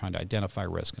 So we're trying to identify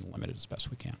risk and limit it as best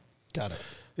we can. Got it.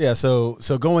 Yeah. So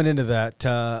going into that,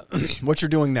 what you're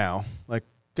doing now, like,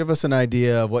 give us an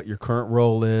idea of what your current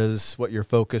role is, what your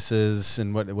focus is,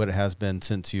 and what it has been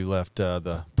since you left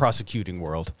the prosecuting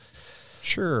world.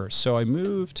 Sure. So I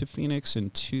moved to Phoenix in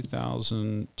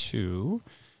 2002,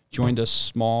 joined a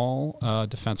small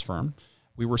defense firm.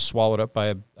 We were swallowed up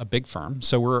by a big firm.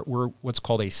 So we're what's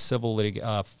called a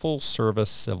full service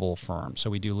civil firm. So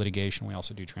we do litigation. We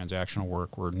also do transactional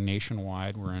work. We're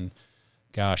nationwide. We're in,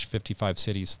 55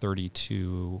 cities,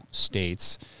 32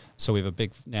 states. So we have a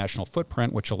big national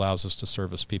footprint, which allows us to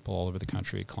service people all over the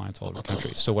country, clients all over the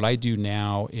country. So what I do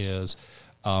now is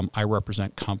I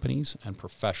represent companies and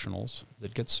professionals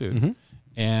that get sued.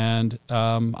 And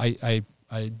I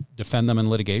defend them in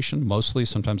litigation, mostly.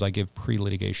 Sometimes I give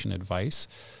pre-litigation advice.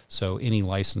 So any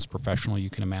licensed professional you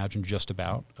can imagine, just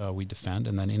about, we defend.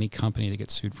 And then any company that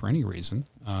gets sued for any reason,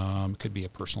 could be a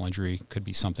personal injury, could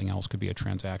be something else, could be a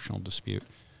transactional dispute.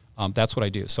 That's what I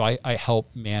do. So I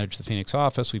help manage the Phoenix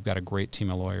office. We've got a great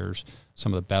team of lawyers,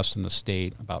 some of the best in the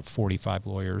state, about 45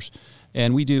 lawyers.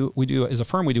 And we do as a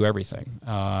firm, we do everything.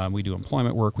 We do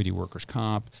employment work, we do workers'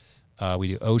 comp, we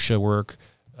do OSHA work,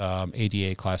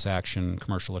 ADA, class action,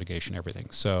 commercial litigation, everything.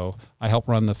 So I help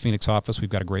run the Phoenix office. We've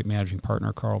got a great managing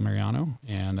partner, Carl Mariano,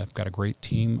 and I've got a great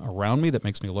team around me that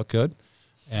makes me look good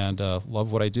and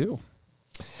love what I do.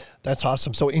 That's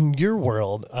awesome. So in your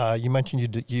world, you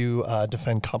mentioned you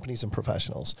defend companies and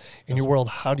professionals. In your world,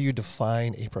 how do you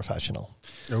define a professional?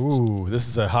 Ooh, this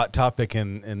is a hot topic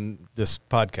in this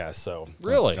podcast. So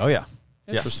really? Oh yeah.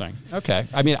 Interesting. Yes. Okay.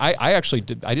 I mean, I actually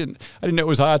did. I didn't know it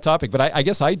was a hot topic, but I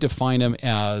guess I define them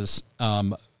as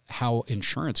how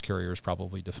insurance carriers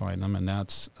probably define them, and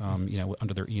that's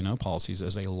under their E&O policies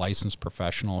as a licensed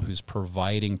professional who's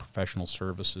providing professional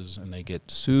services, and they get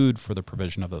sued for the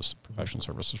provision of those professional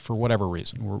services for whatever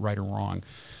reason, right or wrong.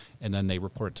 And then they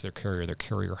report it to their carrier. Their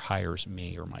carrier hires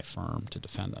me or my firm to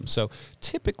defend them. So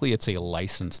typically, it's a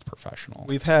licensed professional.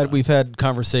 We've had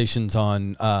conversations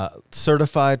on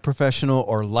certified professional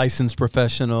or licensed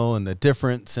professional and the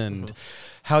difference, and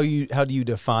how do you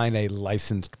define a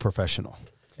licensed professional?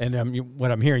 And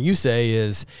what I'm hearing you say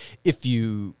is, if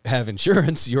you have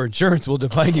insurance, your insurance will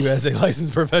define you as a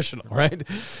licensed professional, right?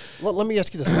 Let me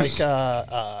ask you this: like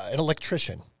an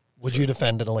electrician. Would you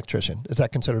defend an electrician? Is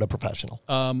that considered a professional?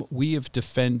 We have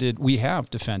defended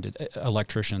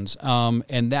electricians,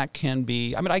 and that can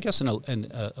be, I guess in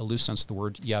a loose sense of the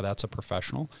word, yeah, that's a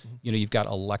professional. You've got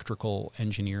electrical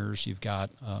engineers, you've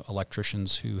got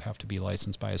electricians who have to be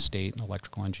licensed by a state, and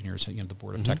electrical engineers, the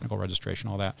Board of Technical Registration,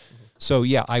 all that. So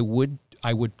yeah, I would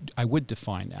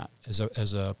define that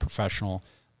as a professional.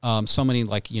 Somebody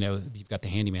like, you've got the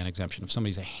handyman exemption. If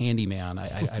somebody's a handyman,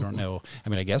 I don't know.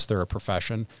 I guess they're a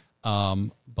profession.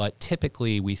 But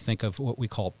typically we think of what we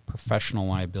call professional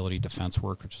liability defense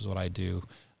work, which is what I do.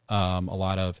 A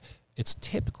lot of, it's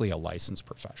typically a licensed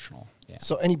professional. Yeah.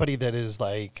 So anybody that is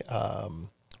like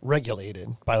regulated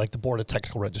by like the Board of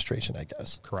Technical Registration, I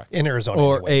guess. Correct. In Arizona.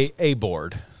 Or anyways. a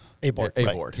board. A board. A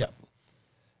right. board. Yeah.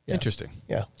 Yeah. Interesting.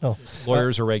 Yeah. Oh,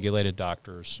 lawyers are regulated,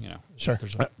 doctors, Sure.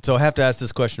 So I have to ask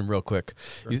this question real quick.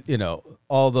 Sure.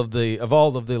 All of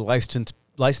the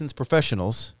licensed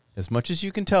professionals, as much as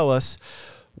you can tell us,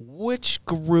 which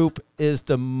group is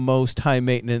the most high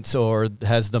maintenance or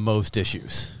has the most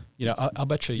issues? I'll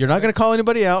bet you. You're not going to call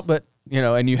anybody out, but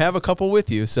and you have a couple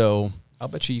with you, so I'll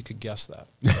bet you could guess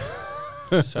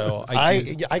that. So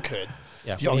I could.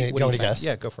 Yeah. Do you want me to guess?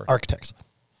 Yeah, go for it. Architects.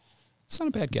 It's not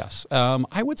a bad guess.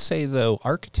 I would say, though,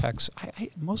 architects,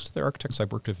 most of the architects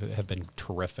I've worked with have been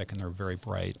terrific, and they're very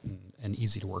bright and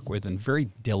easy to work with and very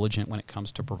diligent when it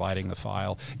comes to providing the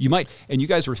file. You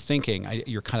guys are thinking,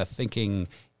 you're kind of thinking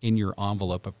in your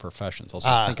envelope of professions. Also,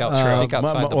 think outside the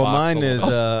box. Well, mine is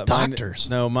doctors.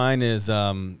 Mine is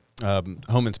home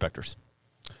inspectors.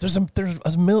 There's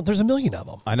a million of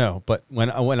them. I know, but when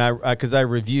I because I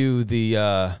review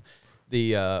the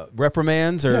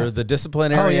reprimands or the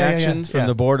disciplinary actions from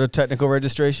the Board of Technical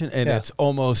Registration, and it's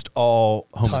almost all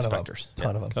home inspectors.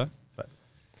 Ton of them. Okay.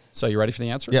 So you ready for the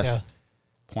answer? Yes. Yeah.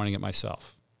 Pointing at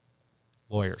myself.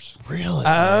 Lawyers. Really?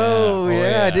 Oh,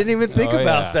 yeah. I didn't even think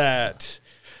about yeah. that.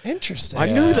 Interesting. I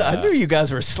knew that. I knew you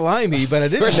guys were slimy, but I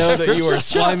didn't know that you were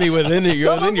slimy within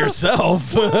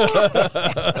yourself. Well,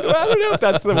 I don't know if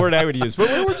that's the word I would use, but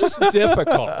we're just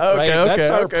difficult. Right?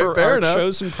 That's our fair enough.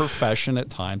 chosen profession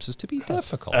at times is to be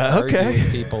difficult. Okay. Argue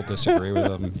with people, disagree with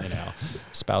them,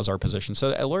 espouse our position. So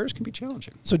lawyers can be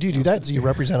challenging. So do you do that? Do you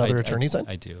represent other attorneys then?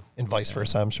 I do. And vice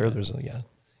versa, I'm sure there's Yeah.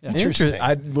 Interesting.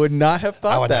 I would not have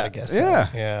thought I would that. not guess. Yeah.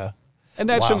 So. Yeah. And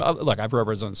that's look, I've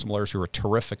represented some lawyers who are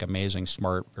terrific, amazing,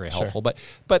 smart, very helpful, but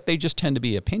they just tend to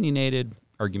be opinionated,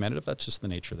 argumentative. That's just the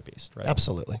nature of the beast, right?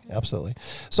 Absolutely.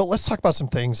 So let's talk about some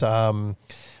things. What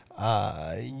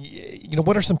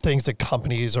are some things that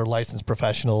companies or licensed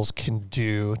professionals can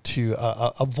do to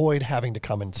avoid having to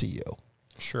come and see you?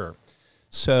 Sure.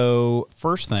 So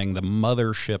first thing, the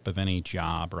mothership of any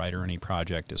job, right, or any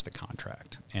project is the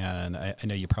contract. And I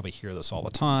know you probably hear this all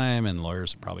the time, and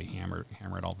lawyers probably hammer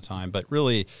it all the time. But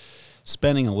really,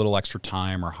 spending a little extra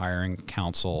time or hiring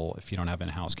counsel, if you don't have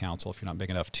in-house counsel, if you're not big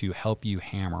enough, to help you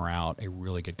hammer out a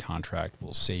really good contract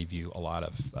will save you a lot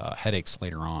of headaches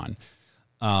later on.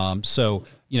 So,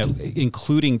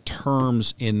 including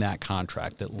terms in that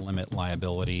contract that limit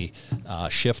liability,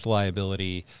 shift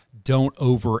liability, don't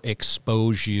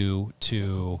overexpose you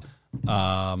to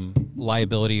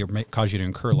liability or cause you to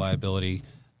incur liability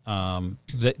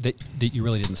that you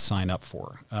really didn't sign up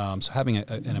for. So having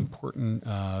an important,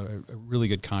 a really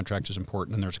good contract is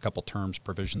important, and there's a couple terms,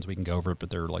 provisions we can go over,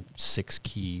 but there are like 6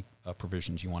 key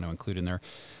provisions you want to include in there.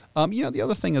 The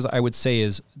other thing is I would say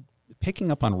is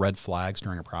picking up on red flags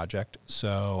during a project.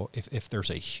 So if there's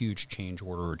a huge change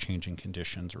order or changing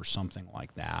conditions or something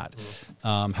like that,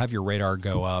 have your radar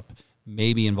go up,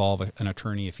 maybe involve an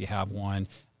attorney if you have one.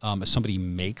 If somebody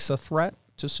makes a threat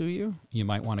to sue you, you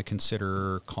might want to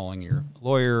consider calling your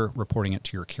lawyer, reporting it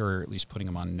to your carrier, at least putting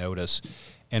them on notice.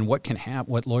 And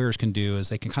what lawyers can do is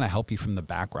they can kind of help you from the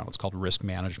background. It's called risk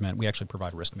management. We actually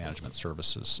provide risk management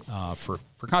services for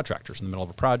contractors in the middle of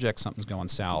a project, something's going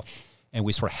south. And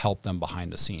we sort of help them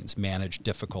behind the scenes, manage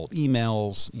difficult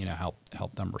emails,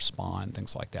 help them respond,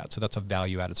 things like that. So that's a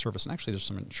value-added service. And actually, there's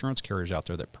some insurance carriers out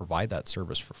there that provide that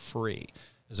service for free.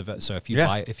 So if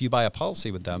you buy a policy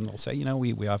with them, they'll say,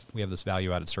 we have this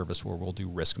value-added service where we'll do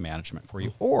risk management for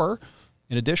you. Or,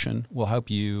 in addition, we'll help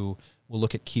you. We'll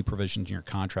look at key provisions in your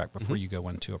contract before you go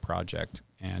into a project,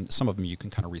 and some of them you can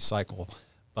kind of recycle.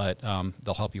 But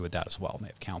they'll help you with that as well. And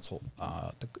they have counsel.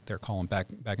 They're calling back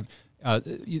in.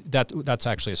 That's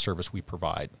actually a service we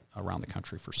provide around the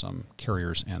country for some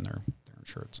carriers and their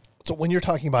insurance. So when you're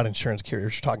talking about insurance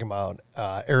carriers, you're talking about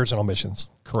errors and omissions.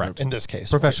 Correct. In this case.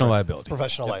 Professional liability.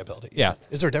 Professional liability. Yeah.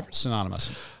 Is there a difference?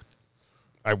 Synonymous.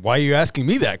 Why are you asking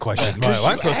me that question? Why am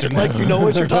I supposed to know? Like you know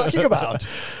what you're talking about.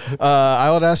 I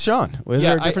would ask Sean. Is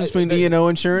there a difference between E&O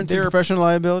insurance and professional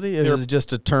liability? Or is it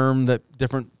just a term that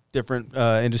different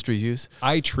industries use?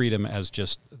 I treat them as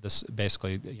just this,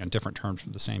 basically different terms for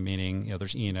the same meaning.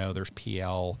 There's E&O, there's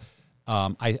PL.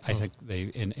 I think they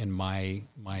in my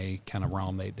kind of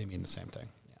realm they mean the same thing.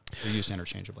 Yeah. They're used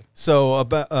interchangeably. So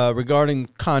about regarding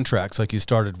contracts, like you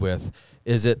started with,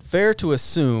 is it fair to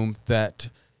assume that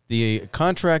the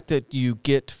contract that you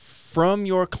get from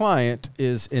your client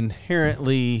is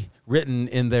inherently written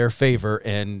in their favor,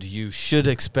 and you should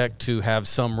expect to have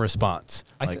some response?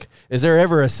 Is there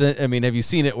ever have you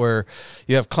seen it where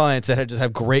you have clients that just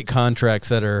have great contracts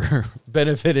that are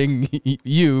benefiting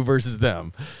you versus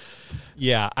them?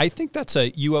 Yeah, I think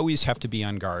you always have to be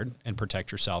on guard and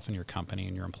protect yourself and your company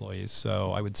and your employees.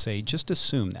 So I would say just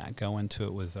assume that. Go into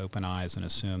it with open eyes and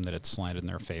assume that it's slanted in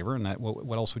their favor. And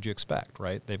what else would you expect,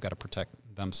 right? They've got to protect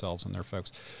themselves and their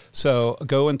folks. So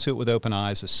go into it with open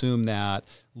eyes, assume that.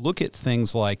 Look at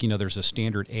things like, there's a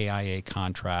standard AIA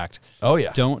contract. Oh,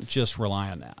 yeah. Don't just rely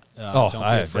on that.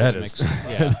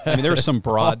 There's some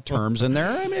broad terms in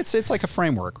there. It's like a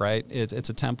framework, right? It's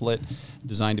a template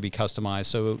designed to be customized.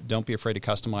 So don't be afraid to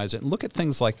customize it. And look at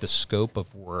things like the scope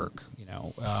of work.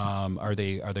 Are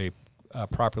they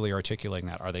properly articulating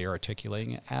that? Are they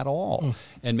articulating it at all?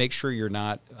 And make sure you're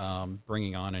not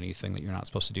bringing on anything that you're not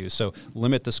supposed to do. So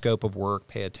limit the scope of work.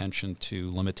 Pay attention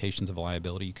to limitations of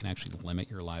liability. You can actually limit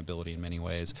your liability in many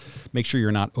ways. Make sure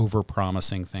you're not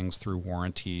over-promising things through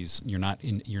warranties. You're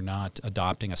not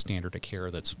adopting a standard of care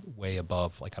that's way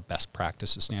above like a best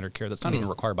practices standard of care that's not even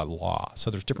required by law. So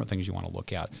there's different things you want to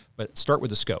look at. But start with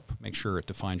the scope. Make sure it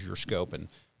defines your scope and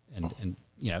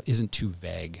isn't too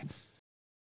vague.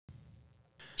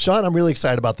 Sean, I'm really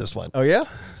excited about this one. Oh, yeah?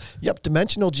 Yep,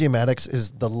 Dimensional Geomatics is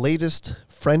the latest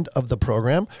friend of the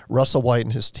program. Russell White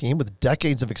and his team, with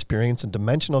decades of experience in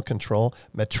dimensional control,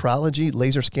 metrology,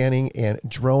 laser scanning, and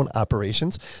drone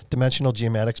operations. Dimensional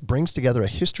Geomatics brings together a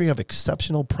history of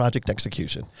exceptional project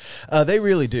execution. They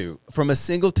really do. From a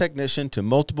single technician to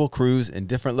multiple crews in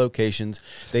different locations,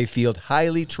 they field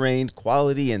highly trained,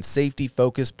 quality, and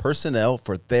safety-focused personnel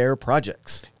for their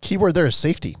projects. Keyword there is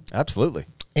safety. Absolutely.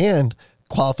 And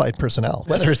qualified personnel.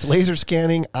 Whether it's laser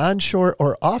scanning, onshore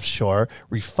or offshore,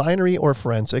 refinery or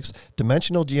forensics,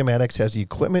 Dimensional Geomatics has the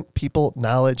equipment, people,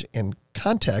 knowledge, and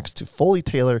context to fully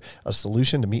tailor a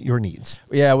solution to meet your needs.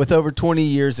 Yeah, with over 20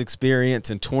 years experience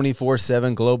and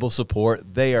 24/7 global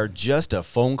support, they are just a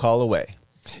phone call away.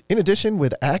 In addition,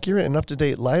 with accurate and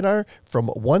up-to-date LiDAR from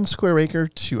 1 square acre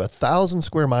to 1,000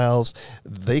 square miles,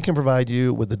 they can provide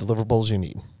you with the deliverables you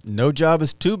need. No job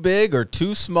is too big or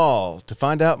too small. To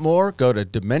find out more, go to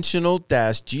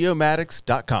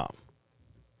dimensional-geomatics.com.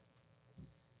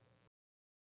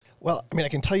 Well, I mean, I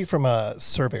can tell you from a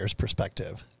surveyor's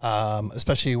perspective,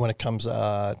 especially when it comes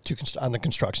on the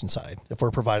construction side. If we're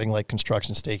providing like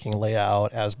construction staking,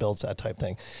 layout, as-builds, that type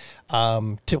thing,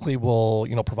 typically we'll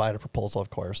provide a proposal, of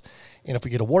course. And if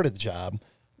we get awarded the job,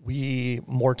 we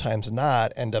more times than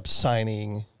not end up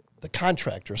signing the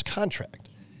contractor's contract.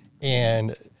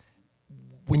 And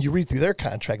when you read through their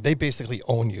contract, they basically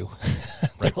own you.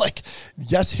 They're like,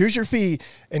 yes, here's your fee,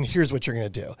 and here's what you're going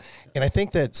to do. And I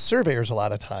think that surveyors a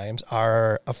lot of times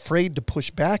are afraid to push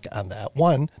back on that.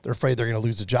 One, they're afraid they're going to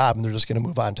lose the job, and they're just going to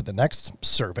move on to the next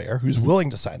surveyor who's willing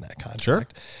to sign that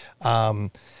contract. Sure.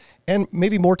 And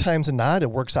maybe more times than not,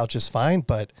 it works out just fine,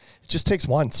 but it just takes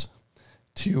once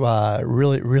to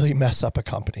really, really mess up a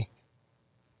company.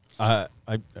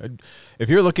 If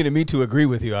you're looking at me to agree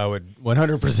with you, I would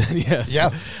 100% yes. Yeah.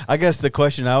 I guess the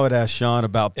question I would ask Sean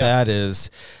about that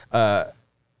is,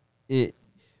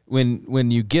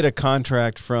 when you get a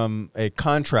contract from a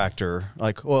contractor,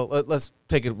 like, well, let's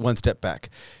take it one step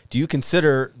back. Do you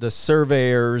consider the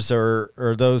surveyors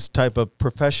or those type of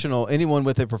professional, anyone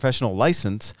with a professional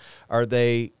license, are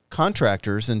they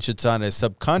contractors and should sign a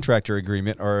subcontractor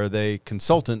agreement, or are they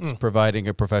consultants providing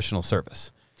a professional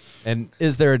service? And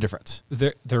is there a difference?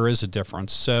 There is a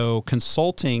difference. So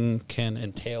consulting can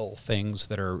entail things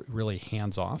that are really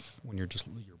hands-off when you're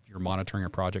monitoring a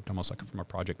project, almost like from a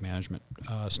project management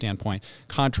standpoint.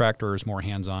 Contractor is more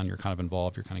hands-on. You're kind of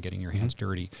involved. You're kind of getting your hands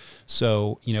dirty.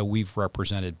 So, we've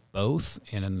represented both.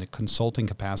 And in the consulting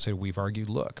capacity, we've argued,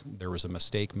 look, there was a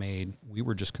mistake made. We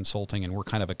were just consulting, and we're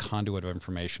kind of a conduit of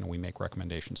information, and we make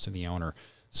recommendations to the owner.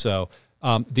 So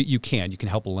that you can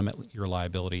help limit your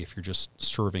liability if you're just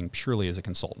serving purely as a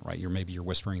consultant, right? Maybe you're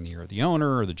whispering in the ear of the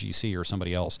owner or the GC or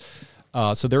somebody else.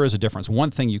 So there is a difference.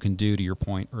 One thing you can do, to your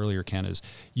point earlier, Ken, is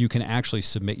you can actually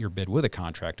submit your bid with a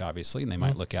contract, obviously, and they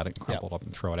might look at it and crumple it up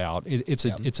and throw it out. It's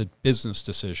a business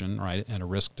decision, right, and a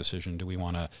risk decision. Do we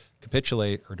want to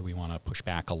capitulate, or do we want to push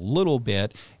back a little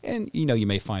bit? And you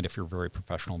may find, if you're very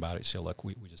professional about it, you say, look,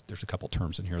 we just, there's a couple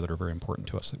terms in here that are very important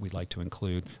to us that we'd like to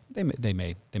include. They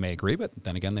may agree, but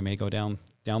then again, they may go down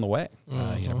the way.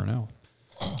 You never know.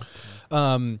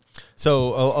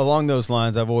 So along those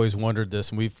lines, I've always wondered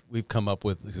this, and we've come up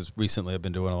with, because recently I've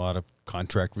been doing a lot of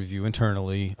contract review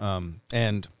internally,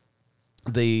 and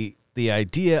the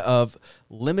idea of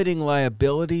limiting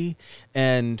liability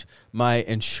and my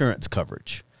insurance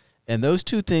coverage. And those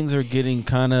two things are getting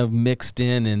kind of mixed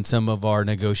in some of our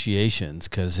negotiations,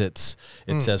 because it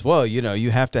says, well,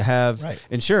 you have to have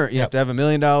insurance, you have to have $1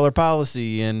 million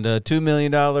policy and $2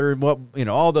 million,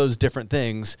 all those different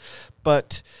things.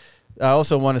 But I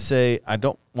also want to say, I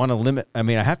don't want to limit. I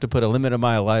mean, I have to put a limit on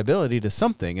my liability to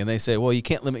something. And they say, well, you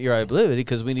can't limit your liability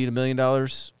because we need $1 million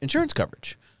insurance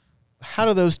coverage. How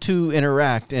do those two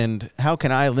interact, and how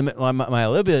can I limit my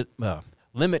liability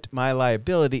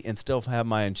and still have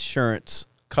my insurance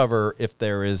cover if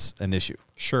there is an issue?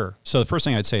 Sure. So the first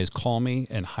thing I'd say is call me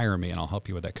and hire me, and I'll help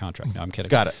you with that contract. No, I'm kidding.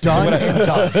 Got it. Done and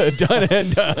done. Done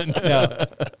and done. Yeah.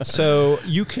 So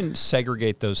you can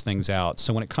segregate those things out.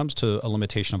 So when it comes to a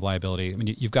limitation of liability, I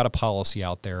mean, you've got a policy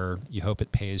out there. You hope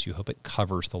it pays. You hope it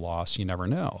covers the loss. You never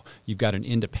know. You've got an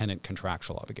independent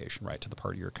contractual obligation, right, to the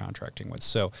party you're contracting with.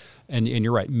 So, and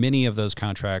you're right. Many of those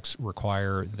contracts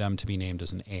require them to be named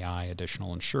as an AI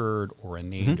additional insured or a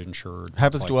named insured.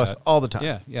 Happens to us all the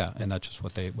time. Yeah, and that's just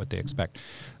what they expect.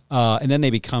 And then they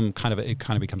become it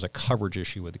kind of becomes a coverage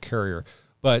issue with the carrier.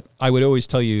 But I would always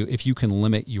tell you, if you can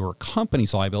limit your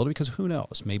company's liability, because who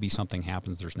knows, maybe something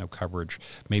happens, there's no coverage,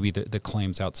 maybe the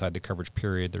claim's outside the coverage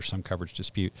period, there's some coverage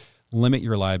dispute, limit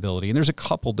your liability. And there's a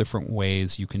couple different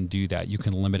ways you can do that. You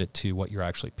can limit it to what you're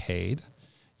actually paid.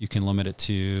 You can limit it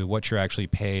to what you're actually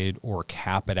paid or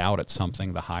cap it out at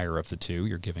something, the higher of the two.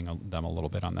 You're giving them a little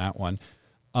bit on that one.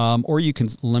 Or you can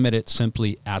limit it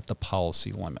simply at the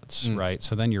policy limits, right?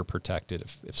 So then you're protected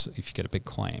if you get a big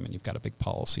claim and you've got a big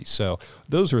policy. So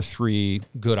those are three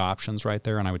good options right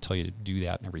there, and I would tell you to do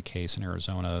that in every case. In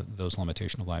Arizona, those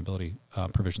limitation of liability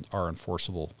provisions are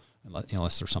enforceable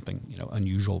unless there's something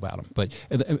unusual about them. But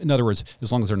in other words,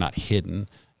 as long as they're not hidden,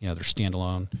 they're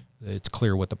standalone, it's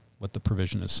clear what the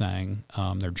provision is saying,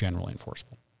 they're generally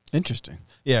enforceable. Interesting.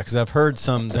 Yeah, because I've heard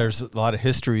there's a lot of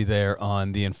history there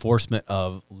on the enforcement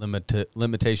of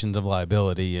limitations of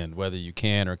liability and whether you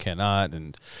can or cannot.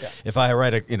 And if I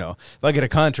if I get a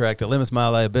contract that limits my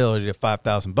liability to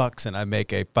 $5,000 and I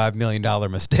make a $5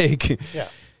 million mistake,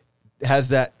 has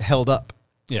that held up?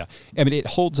 Yeah. I mean, it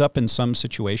holds up in some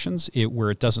situations.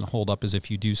 Where it doesn't hold up is if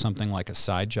you do something like a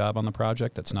side job on the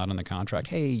project that's not in the contract.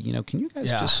 Hey, can you guys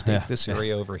just stake this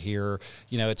area over here?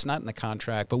 It's not in the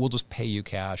contract, but we'll just pay you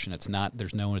cash, and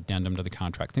there's no addendum to the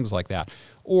contract, things like that.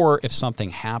 Or if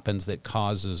something happens that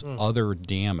causes other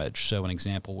damage. So an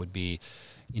example would be,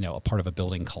 a part of a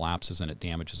building collapses and it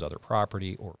damages other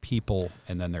property or people,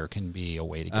 and then there can be a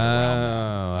way to get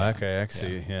around that. Okay, I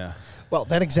see, yeah. Well,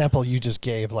 that example you just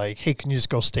gave, like, hey, can you just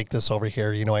go stake this over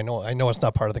here? I know it's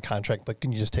not part of the contract, but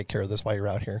can you just take care of this while you're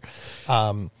out here?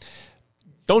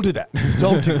 Don't do that.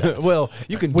 Don't do that. Well,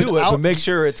 you can do it, but make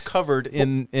sure it's covered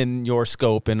in your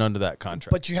scope and under that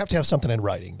contract. But you have to have something in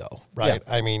writing, though, right?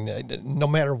 Yeah. I mean, no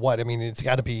matter what. I mean, it's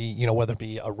got to be, whether it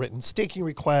be a written staking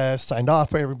request signed off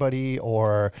by everybody,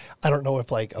 or I don't know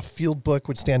if like a field book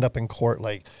would stand up in court,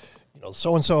 like,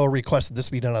 so-and-so requested this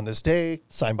to be done on this day,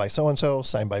 signed by so-and-so,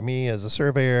 signed by me as a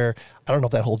surveyor. I don't know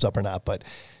if that holds up or not, but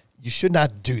you should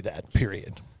not do that,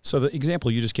 period. So the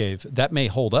example you just gave, that may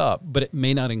hold up, but it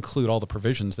may not include all the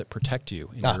provisions that protect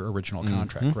you in your original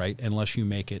contract, right? Unless you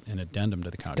make it an addendum to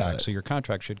the contract. So your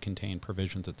contract should contain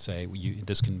provisions that say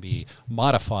this can be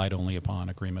modified only upon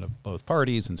agreement of both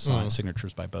parties and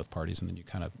signatures by both parties, and then you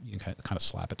kind of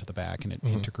slap it to the back, and it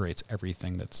integrates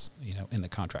everything that's in the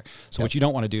contract. So what you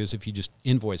don't want to do is if you just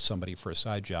invoice somebody for a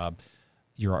side job,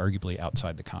 you're arguably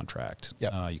outside the contract.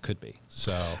 You could be.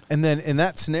 So and then in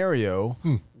that scenario.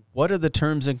 What are the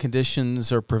terms and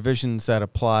conditions or provisions that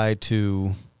apply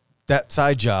to that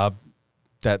side job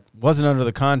that wasn't under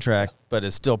the contract but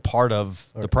is still part of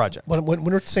the project? When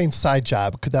we're saying side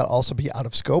job, could that also be out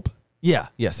of scope? Yeah.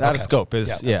 Yes. Out of scope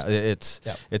is it's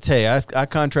hey, I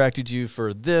contracted you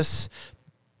for this.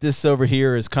 This over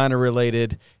here is kind of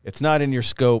related. It's not in your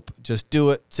scope. Just do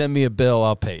it. Send me a bill.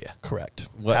 I'll pay you. Correct.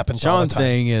 What happens John's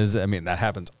saying is, that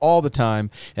happens all the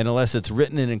time. And unless it's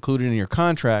written and included in your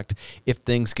contract, if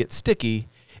things get sticky,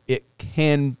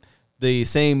 the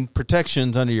same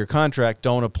protections under your contract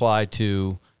don't apply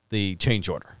to the change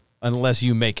order unless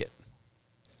you make it.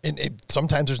 And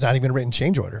sometimes there's not even a written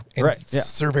change order. And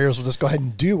surveyors will just go ahead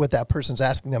and do what that person's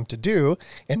asking them to do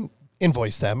and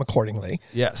invoice them accordingly.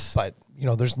 Yes. But,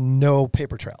 there's no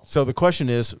paper trail. So the question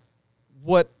is,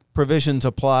 what provisions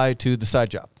apply to the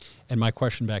side job? And my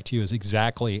question back to you is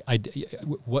exactly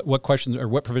what questions or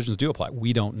what provisions do apply?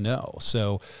 We don't know.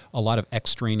 So a lot of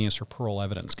extraneous or plural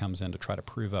evidence comes in to try to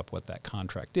prove up what that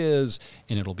contract is,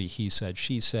 and it'll be he said,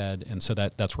 she said, and so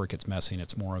that's where it gets messy, and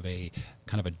it's more of a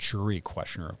kind of a jury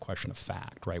question or a question of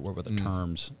fact, right? What were the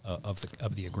terms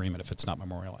of the agreement if it's not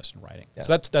memorialized in writing? Yeah.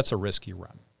 So that's a risk you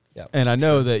run. Yeah. And I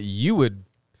know that you would.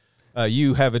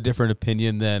 You have a different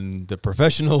opinion than the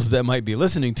professionals that might be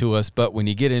listening to us, but when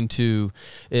you get into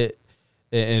it,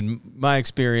 in my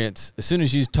experience, as soon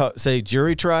as you say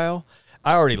jury trial,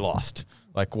 I already lost.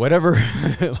 Like whatever,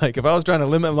 like if I was trying to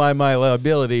limit my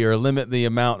liability or limit the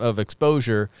amount of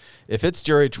exposure, if it's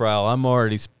jury trial, I'm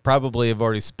probably have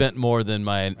already spent more than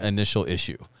my initial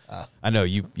issue. I know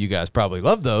you guys probably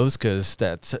love those because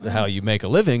that's how you make a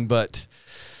living, but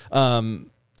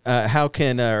how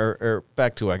can, or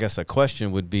back to, I guess a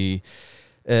question would be,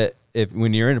 if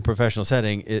when you're in a professional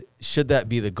setting, should that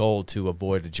be the goal to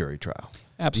avoid a jury trial?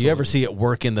 Absolutely. Do you ever see it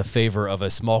work in the favor of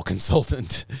a small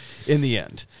consultant in the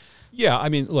end? Yeah, I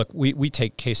mean, look, we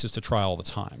take cases to trial all the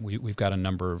time. We've got a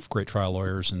number of great trial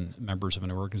lawyers and members of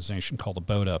an organization called the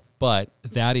BOTA, but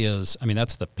that's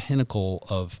the pinnacle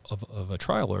of a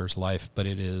trial lawyer's life, but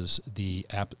it is the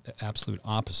absolute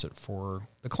opposite for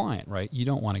the client, right? You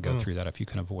don't want to go through that if you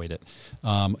can avoid it.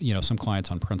 Some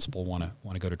clients on principle want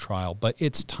to go to trial, but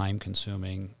it's time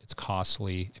consuming, it's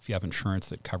costly. If you have insurance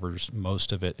that covers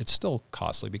most of it, it's still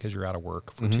costly because you're out of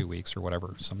work for 2 weeks or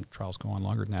whatever. Some trials go on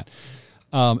longer than that.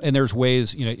 And there's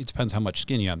ways, it depends how much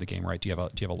skin you have in the game, right? Do you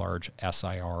have a large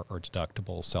SIR or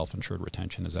deductible? Self-insured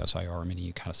retention is SIR, meaning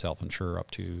you kind of self-insure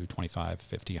up to $25,000,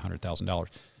 $50,000, $100,000.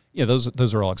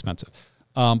 those are all expensive.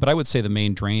 But I would say the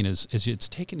main drain is it's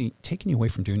taking you away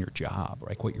from doing your job,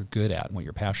 like what you're good at and what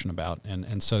you're passionate about,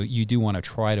 and so you do want to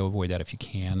try to avoid that if you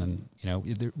can.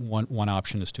 And one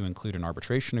option is to include an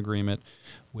arbitration agreement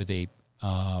with a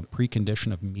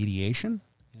precondition of mediation.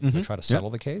 To try to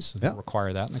settle the case and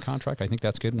require that in the contract. I think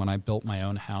that's good. When I built my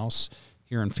own house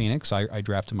here in Phoenix, I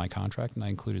drafted my contract and I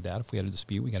included that. If we had a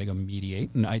dispute, we got to go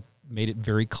mediate, and I made it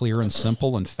very clear and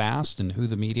simple and fast, and who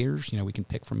the mediators, we can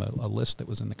pick from a list that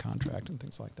was in the contract and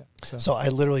things like that. So I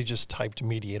literally just typed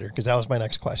mediator because that was my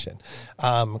next question.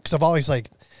 Because I've always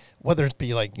whether it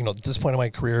be at this point in my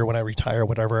career, when I retire,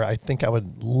 whatever, I think I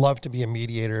would love to be a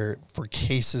mediator for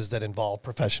cases that involve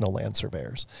professional land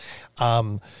surveyors.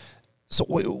 So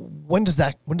when does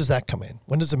that come in?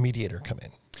 When does a mediator come in?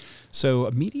 So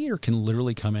a mediator can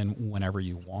literally come in whenever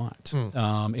you want.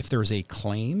 If there's a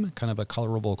claim, kind of a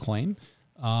colorable claim,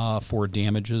 for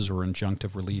damages or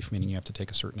injunctive relief, meaning you have to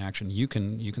take a certain action, you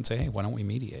can say, hey, why don't we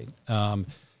mediate? And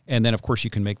then, of course, you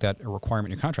can make that a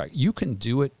requirement in your contract. You can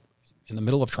do it in the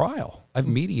middle of trial. I've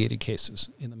mediated cases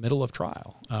in the middle of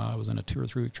trial. I was in a 2 or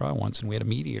 3 week trial once, and we had a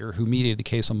mediator who mediated the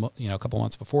case a couple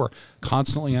months before,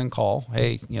 constantly on call.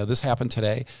 Hey, this happened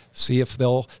today. See if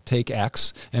they'll take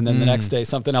X, and then the next day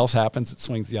something else happens. It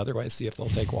swings the other way. See if they'll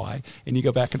take Y, and you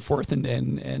go back and forth.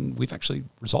 And we've actually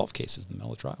resolved cases in the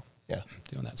middle of trial. Yeah,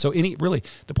 doing that. So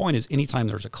the point is, anytime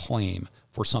there's a claim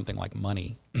for something like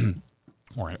money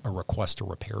or a request to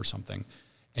repair something,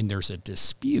 and there's a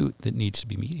dispute that needs to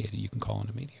be mediated, you can call in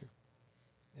a mediator.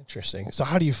 Interesting. So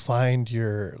how do you find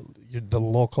the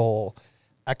local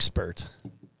expert?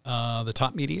 The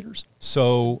top mediators.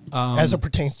 So as it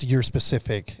pertains to your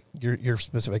specific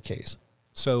case.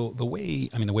 So the way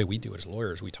we do it as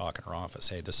lawyers, we talk in our office.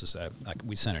 Hey, this is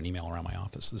we send an email around my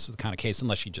office. This is the kind of case,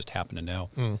 unless you just happen to know.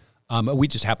 We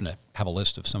just happen to have a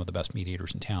list of some of the best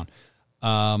mediators in town.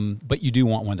 But you do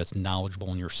want one that's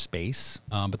knowledgeable in your space.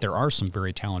 But there are some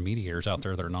very talented mediators out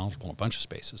there that are knowledgeable in a bunch of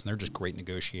spaces, and they're just great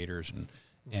negotiators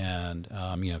and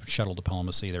shuttle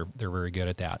diplomacy. They're very good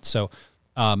at that. So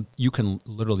you can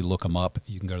literally look them up.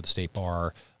 You can go to the state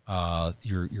bar.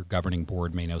 Your governing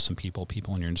board may know some people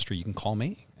in your industry. You can call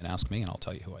me and ask me, and I'll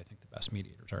tell you who I think the best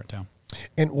mediators are in town.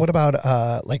 And what about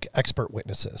expert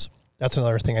witnesses? That's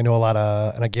another thing. I know a lot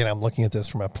of, and again, I'm looking at this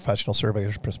from a professional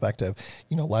surveyor's perspective.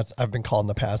 I've been called in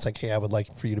the past, hey, I would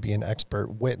like for you to be an expert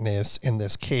witness in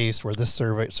this case where this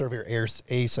surveyor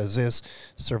A says this,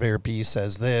 surveyor B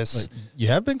says this. Wait, you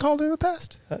have been called in the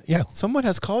past? Yeah. Someone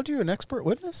has called you an expert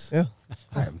witness? Yeah.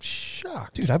 I am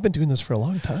shocked. Dude, I've been doing this for a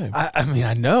long time.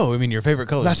 I know. Your favorite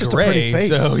color That's is just gray. a pretty face.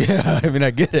 So, yeah, I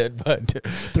get it, but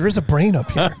there is a brain up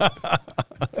here.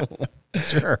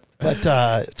 Sure. But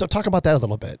so talk about that a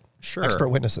little bit. Sure. Expert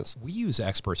witnesses. We use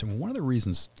experts, and one of the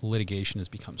reasons litigation has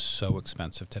become so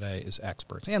expensive today is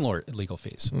experts and legal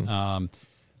fees.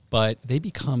 But they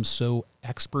become so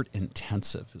expert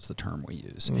intensive is the term we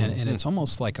use. And it's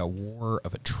almost like a war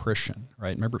of attrition,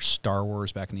 right? Remember Star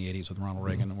Wars back in the 80s with Ronald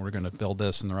Reagan, and we're going to build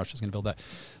this and the Russians going to build that.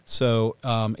 So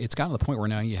it's gotten to the point where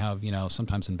now you have,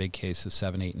 sometimes in big cases,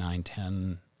 7, 8, 9,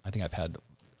 10, I think I've had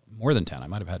more than 10. I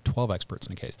might have had 12 experts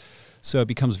in a case. So it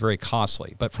becomes very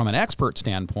costly. But from an expert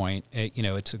standpoint,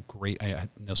 it's a great, I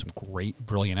know some great,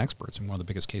 brilliant experts. And one of the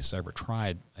biggest cases I ever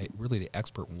tried, really the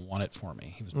expert won it for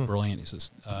me. He was brilliant. He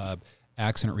says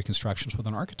accident reconstructions with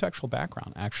an architectural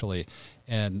background, actually.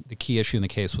 And the key issue in the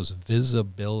case was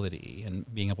visibility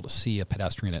and being able to see a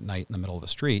pedestrian at night in the middle of a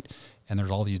street. And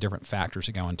there's all these different factors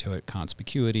that go into it: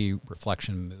 conspicuity,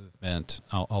 reflection, movement,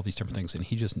 all these different things. And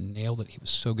he just nailed it. He was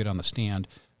so good on the stand.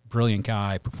 Brilliant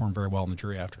guy, performed very well in the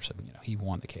jury after. Said, he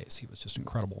won the case. He was just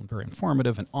incredible and very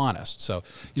informative and honest. So,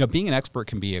 being an expert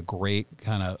can be a great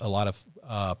a lot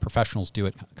of professionals do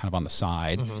it kind of on the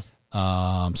side.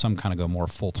 Some kind of go more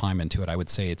full time into it. I would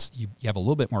say it's you have a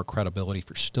little bit more credibility if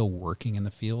you're still working in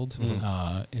the field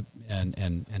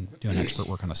and doing expert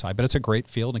work on the side. But it's a great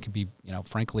field. And it can be,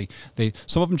 frankly,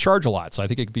 some of them charge a lot, so I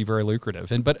think it could be very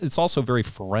lucrative. But it's also very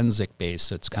forensic based.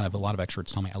 So it's kind of a lot of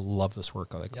experts tell me, I love this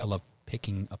work. I love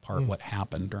picking apart what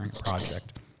happened during a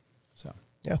project. So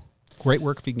yeah, great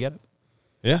work if you can get it.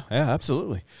 Yeah,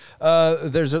 absolutely.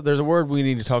 There's a word we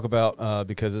need to talk about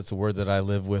because it's a word that I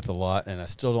live with a lot, and I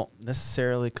still don't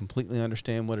necessarily completely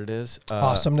understand what it is.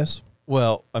 Awesomeness.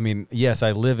 Well, yes,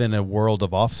 I live in a world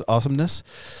of awesomeness,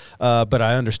 but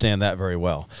I understand that very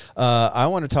well. I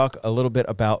want to talk a little bit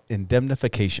about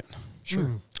indemnification.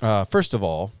 Sure. First of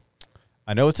all,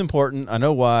 I know it's important. I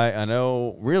know why. I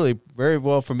know really very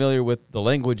well familiar with the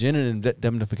language in an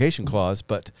indemnification clause,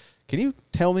 but can you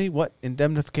tell me what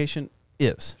indemnification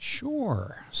is.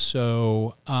 Sure.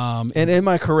 So, and am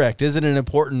I correct? Is it an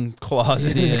important clause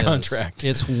in the contract?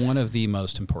 It's one of the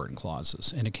most important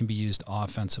clauses, and it can be used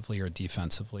offensively or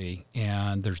defensively.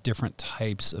 And there's different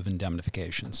types of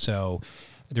indemnification. So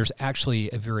there's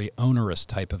actually a very onerous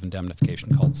type of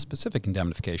indemnification called specific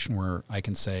indemnification, where I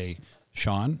can say,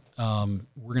 Sean,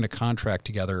 we're going to contract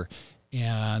together,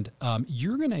 and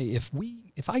you're going to,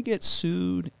 if I get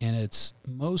sued and it's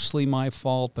mostly my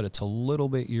fault, but it's a little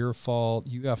bit your fault,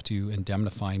 you have to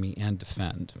indemnify me and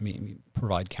defend me,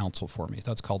 provide counsel for me.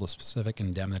 That's called a specific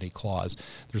indemnity clause.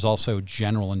 There's also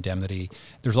general indemnity.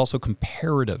 There's also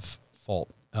comparative fault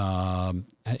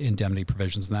indemnity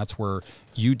provisions, and that's where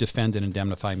you defend and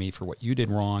indemnify me for what you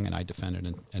did wrong, and I defend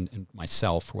and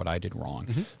myself for what I did wrong.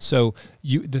 Mm-hmm. So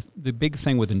the big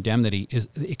thing with indemnity is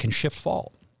it can shift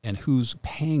fault and who's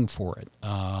paying for it.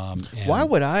 Why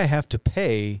would I have to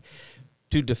pay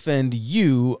to defend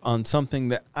you on something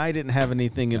that I didn't have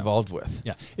anything involved with?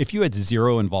 Yeah. If you had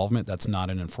zero involvement, that's not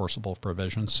an enforceable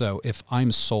provision. So if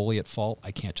I'm solely at fault,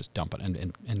 I can't just dump it.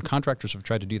 And contractors have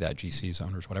tried to do that, GCs,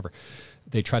 owners, whatever.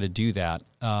 They try to do that,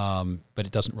 but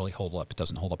it doesn't really hold up. It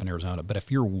doesn't hold up in Arizona. But if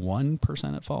you're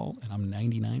 1% at fault and I'm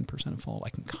 99% at fault, I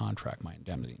can contract my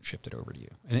indemnity and shift it over to you.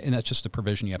 And that's just a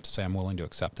provision you have to say, I'm willing to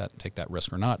accept that and take that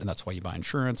risk or not. And that's why you buy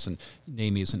insurance and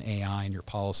name me as an AI in your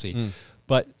policy.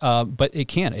 But it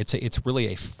can. It's really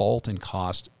a fault and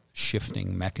cost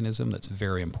shifting mechanism that's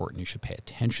very important. You should pay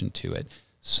attention to it.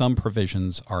 Some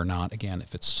provisions are not. Again,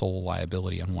 if it's sole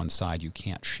liability on one side, you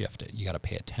can't shift it. You got to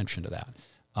pay attention to that.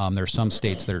 There are some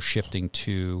states that are shifting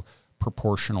to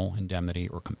proportional indemnity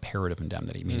or comparative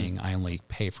indemnity, meaning I only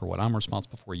pay for what I'm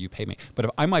responsible for, you pay me. But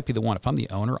if I might be the one, if I'm the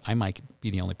owner, I might be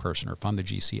the only person, or if I'm the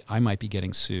GC, I might be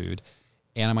getting sued.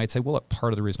 And I might say, well, look,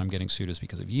 part of the reason I'm getting sued is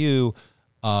because of you.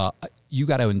 You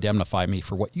got to indemnify me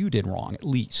for what you did wrong, at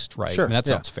least, right? Sure. I mean, that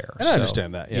sounds fair. And I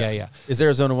understand that. Yeah. Is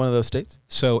Arizona one of those states?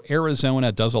 So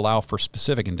Arizona does allow for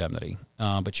specific indemnity,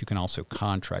 but you can also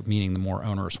contract, meaning the more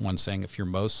onerous one, saying if I'm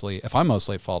mostly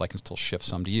at fault, I can still shift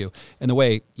some to you. And the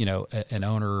way, an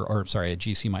owner, or sorry, a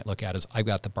GC might look at is, I've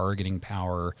got the bargaining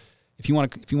power. If you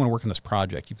want to work on this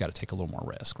project, you've got to take a little more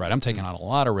risk, right? I'm taking on a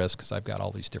lot of risk because I've got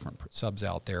all these different subs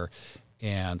out there.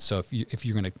 And so if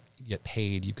you're going to get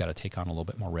paid, you've got to take on a little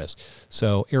bit more risk.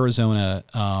 So Arizona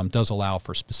does allow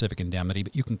for specific indemnity,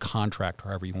 but you can contract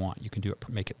however you want. You can do it,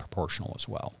 make it proportional as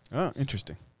well. Oh,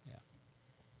 interesting. Yeah.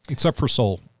 Except for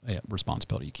sole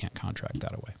responsibility, you can't contract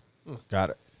that away. Got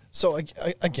it. So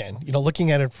again, looking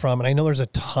at it from, and I know there's a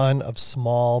ton of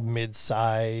small,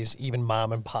 mid-size, even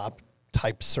mom and pop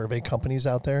type survey companies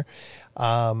out there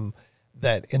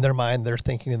that in their mind they're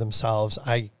thinking to themselves,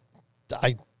 I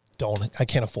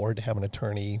can't afford to have an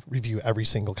attorney review every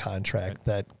single contract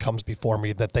that comes before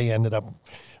me, that they ended up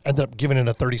giving it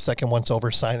a 30-second once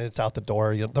over, sign it, it's out the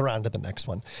door, they're on to the next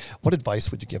one. What advice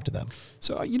would you give to them?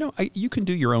 So, you can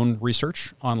do your own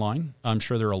research online. I'm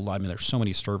sure there's so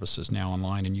many services now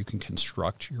online, and you can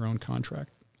construct your own contract.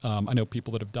 I know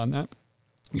people that have done that,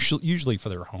 usually for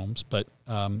their homes, but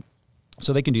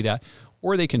so they can do that,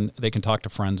 or they can talk to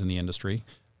friends in the industry.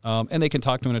 And they can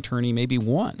talk to an attorney maybe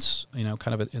once,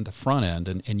 kind of in the front end,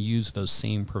 and use those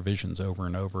same provisions over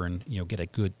and over, and get a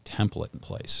good template in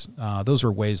place. Those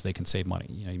are ways they can save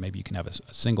money. Maybe you can have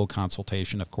a single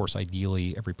consultation. Of course,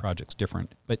 ideally, every project's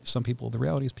different, but the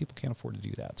reality is people can't afford to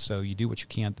do that. So you do what you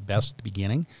can the best at the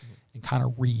beginning, and kind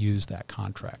of reuse that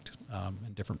contract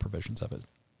and different provisions of it.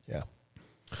 Yeah.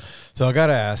 So I got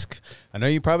to ask. I know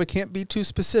you probably can't be too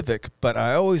specific, but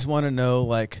I always want to know,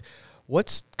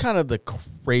 what's kind of the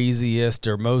craziest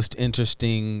or most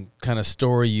interesting kind of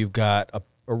story you've got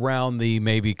around the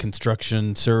maybe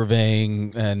construction,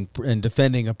 surveying, and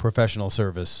defending a professional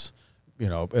service?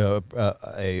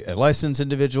 A licensed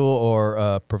individual or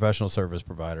a professional service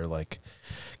provider.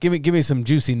 Give me some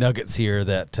juicy nuggets here.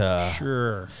 That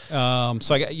Sure.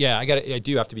 I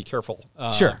do have to be careful.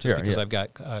 Because I've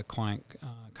got client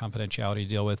confidentiality to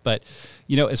deal with. But,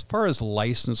 as far as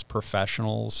licensed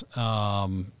professionals,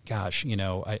 I've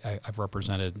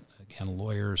represented, again,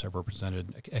 lawyers, I've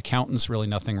represented accountants. Really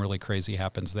nothing really crazy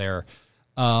happens there.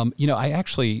 I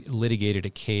actually litigated a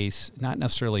case, not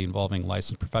necessarily involving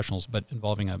licensed professionals, but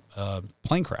involving a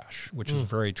plane crash, which was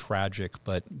very tragic,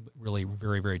 but really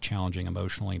very, very challenging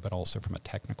emotionally, but also from a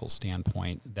technical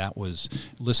standpoint. That was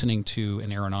listening to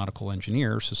an aeronautical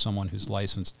engineer, so someone who's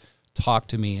licensed, talk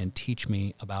to me and teach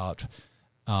me about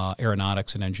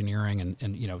aeronautics and engineering,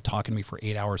 and talking to me for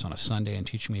 8 hours on a Sunday and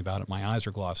teaching me about it. My eyes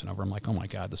are glossing over. I'm like, oh my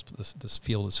God, this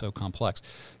field is so complex.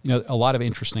 A lot of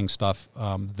interesting stuff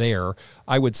there.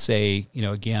 I would say,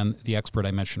 again, the expert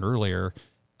I mentioned earlier,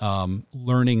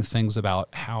 learning things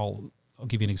about how I'll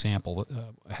give you an example.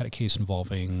 I had a case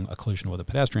involving a collision with a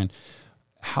pedestrian.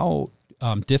 How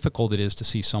difficult it is to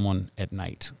see someone at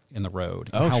night in the road.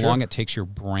 How long it takes your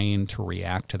brain to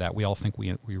react to that. We all think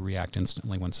we react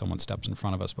instantly when someone steps in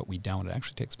front of us, but we don't. It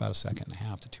actually takes about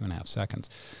 1.5 to 2.5 seconds.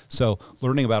 So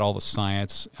learning about all the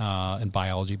science and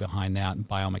biology behind that and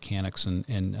biomechanics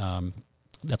and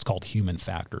that's called human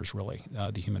factors, really,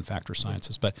 the human factor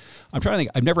sciences. But I'm trying to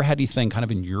think, I've never had anything kind of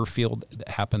in your field that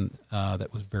happened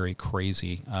that was very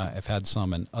crazy. I've had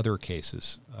some in other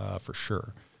cases for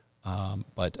sure.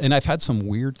 And I've had some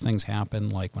weird things happen,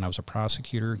 like when I was a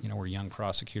prosecutor, we're young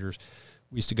prosecutors.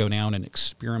 We used to go down and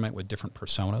experiment with different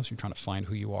personas. You're trying to find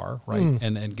who you are, right?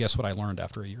 And guess what I learned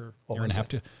after a year and a half?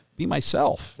 To be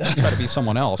myself. Not try to be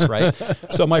someone else, right?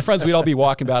 So my friends, we'd all be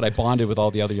walking about. I bonded with all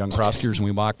the other young prosecutors, and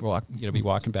be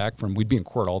walking back we'd be in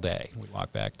court all day. We'd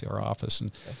walk back to our office,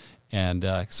 and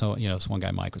so one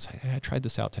guy, Mike, would say, hey, I tried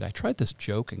this out today. I tried this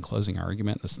joke in closing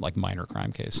argument, this like minor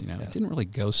crime case, It didn't really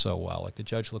go so well. Like the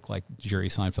judge looked like Jerry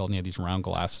Seinfeld, and he had these round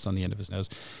glasses on the end of his nose.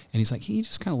 And he's like, he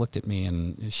just kind of looked at me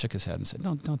and shook his head and said,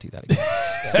 no, don't do that again.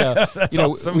 So,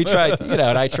 awesome. We tried, and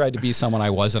I tried to be someone I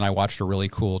wasn't. I watched a really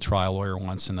cool trial lawyer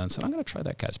once and then said, I'm going to try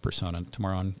that guy's persona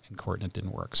tomorrow in court, and it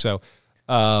didn't work. So,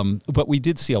 but we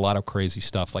did see a lot of crazy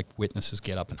stuff, like witnesses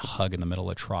get up and hug in the middle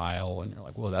of trial, and you're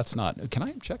like, well, that's not, can I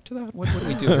object to that? What do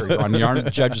we do here? The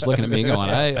judge is looking at me going,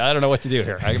 I don't know what to do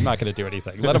here. I'm not going to do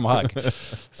anything. Let him hug.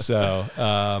 So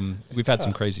we've had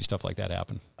some crazy stuff like that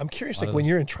happen. I'm curious, like when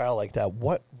you're in trial like that,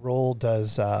 what role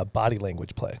does body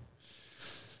language play?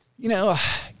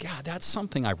 God, that's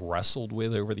something I've wrestled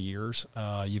with over the years.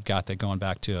 You've got that going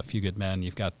back to A Few Good Men.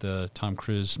 You've got the Tom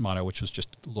Cruise motto, which was just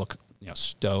look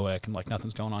stoic and like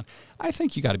nothing's going on. I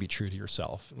think you got to be true to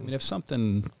yourself. I mean, if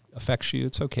something affects you,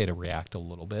 it's okay to react a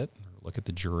little bit. Look at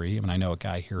the jury. I mean, I know a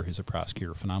guy here who's a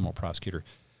prosecutor, phenomenal prosecutor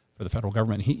for the federal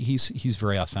government. He's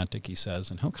very authentic, he says,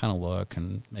 and he'll kind of look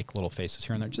and make little faces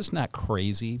here and there. Just not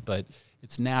crazy, but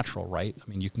it's natural, right? I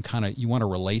mean, you want to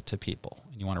relate to people,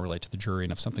 and you want to relate to the jury,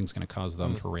 and if something's going to cause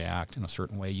them to react in a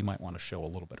certain way, you might want to show a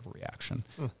little bit of a reaction.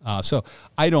 So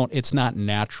it's not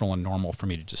natural and normal for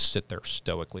me to just sit there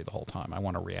stoically the whole time. I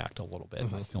want to react a little bit,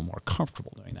 and I feel more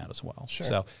comfortable doing that as well. Sure.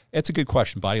 So it's a good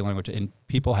question, body language, and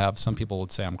some people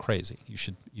would say I'm crazy. You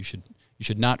should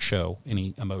not show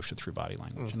any emotion through body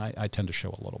language, and I tend to show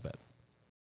a little bit.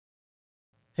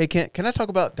 Hey, can I talk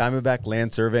about Diamondback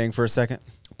Land Surveying for a second?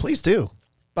 Please do.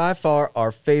 By far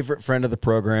our favorite friend of the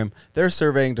program, their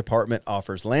surveying department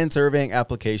offers land surveying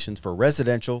applications for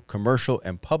residential, commercial,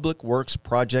 and public works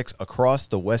projects across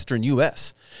the western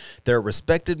U.S. Their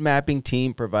respected mapping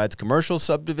team provides commercial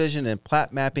subdivision and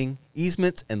plat mapping,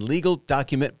 easements, and legal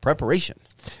document preparation.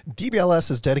 DBLS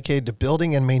is dedicated to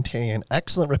building and maintaining an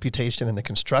excellent reputation in the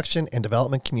construction and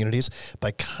development communities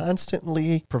by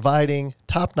constantly providing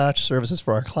top-notch services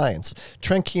for our clients.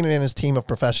 Trent Keenan and his team of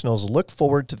professionals look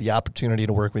forward to the opportunity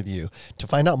to work with you. To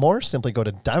find out more, simply go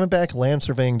to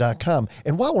diamondbacklandsurveying.com.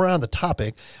 And while we're on the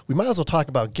topic, we might as well talk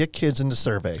about Get Kids Into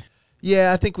Survey.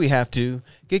 Yeah, I think we have to.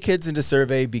 Get Kids Into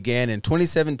Survey began in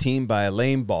 2017 by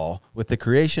Elaine Ball with the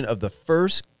creation of the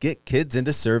first Get Kids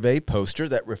Into Survey poster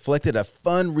that reflected a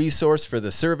fun resource for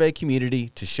the survey community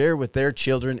to share with their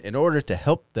children in order to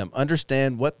help them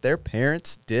understand what their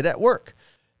parents did at work.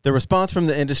 The response from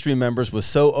the industry members was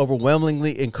so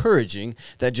overwhelmingly encouraging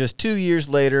that just 2 years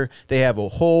later, they have a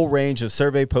whole range of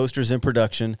survey posters in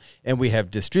production, and we have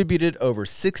distributed over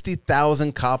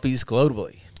 60,000 copies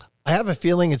globally. I have a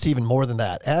feeling it's even more than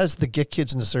that. As the Get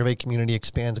Kids Into Survey community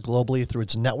expands globally through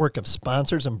its network of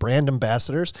sponsors and brand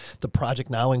ambassadors, the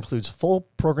project now includes full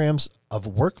programs of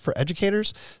work for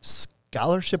educators,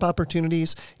 scholarship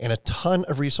opportunities, and a ton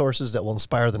of resources that will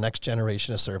inspire the next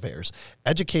generation of surveyors.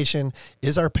 Education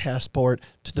is our passport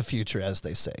to the future, as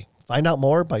they say. Find out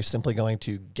more by simply going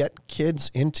to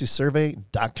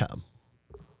getkidsintosurvey.com.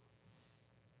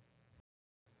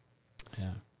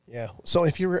 Yeah. So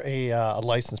if you're a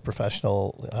licensed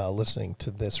professional listening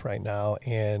to this right now,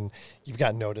 and you've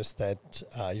got notice that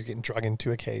you're getting drug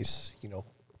into a case,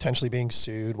 potentially being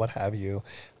sued, what have you,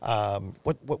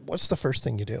 what's the first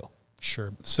thing you do?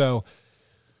 Sure. So,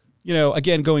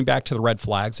 again, going back to the red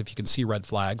flags, if you can see red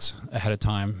flags ahead of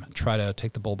time, try to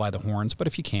take the bull by the horns. But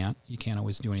if you can't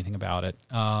always do anything about it.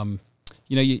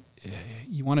 You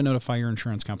want to notify your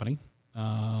insurance company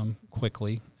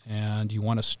quickly, and you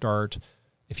want to start.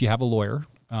 If you have a lawyer,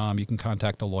 you can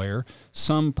contact the lawyer.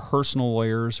 Some personal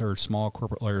lawyers or small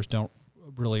corporate lawyers don't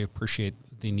really appreciate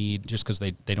the need just because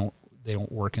they don't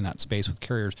work in that space with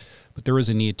carriers. But there is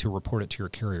a need to report it to your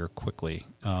carrier quickly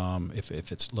if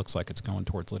it looks like it's going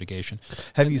towards litigation.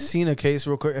 Have you seen a case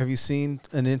real quick? Have you seen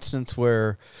an instance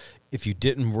where if you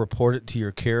didn't report it to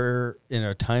your carrier in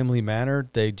a timely manner,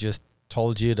 they just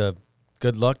told you to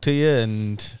good luck to you?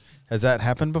 And has that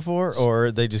happened before,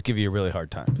 or they just give you a really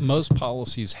hard time? Most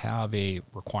policies have a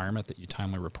requirement that you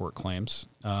timely report claims.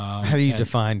 How do you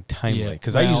define timely?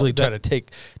 Because I well, usually try to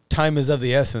take time is of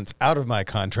the essence out of my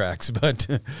contracts, but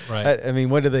Right. I mean,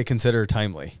 what do they consider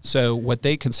timely? So what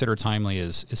they consider timely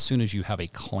is as soon as you have a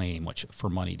claim, which for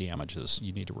money damages,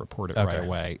 you need to report it right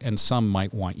away. And some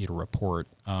might want you to report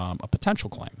a potential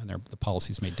claim, and the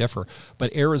policies may differ.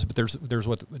 But there's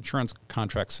what insurance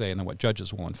contracts say, and then what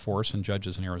judges will enforce. And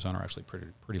judges in Arizona are actually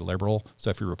pretty liberal. So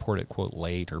if you report it, quote,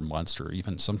 late or months or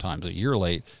even sometimes a year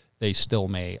late, they still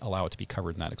may allow it to be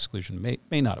covered, and that exclusion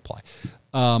may not apply.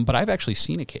 But I've actually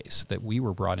seen a case that we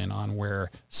were brought in on where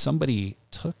somebody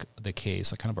took the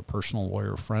case, a kind of a personal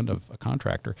lawyer friend of a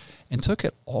contractor, and took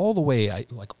it all the way,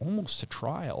 like almost to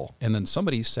trial. And then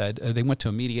somebody said, they went to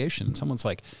a mediation. Someone's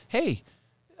like, hey,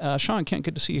 Sean, Kent,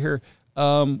 good to see you here.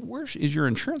 Where is your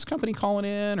insurance company calling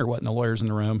in or what? And the lawyer's in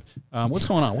the room. What's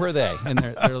going on? Where are they? And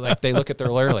they're like, they look at their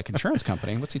lawyer like, insurance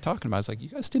company? What's he talking about? It's like, you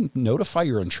guys didn't notify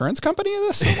your insurance company of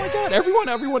this? Oh my God,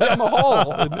 everyone down the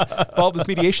hall involved this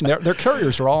mediation. Their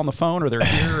carriers are all on the phone or they're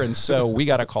here. And so we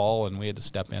got a call and we had to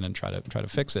step in and try to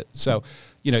fix it. So,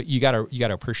 you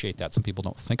gotta appreciate that. Some people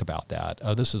don't think about that.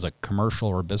 This is a commercial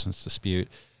or business dispute.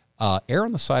 Err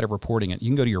on the side of reporting it. You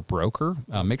can go to your broker.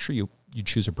 Make sure you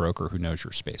choose a broker who knows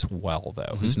your space well,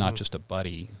 though, who's not just a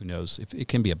buddy who knows, if it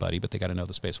can be a buddy, but they got to know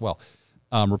the space well.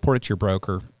 Report it to your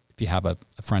broker. If you have a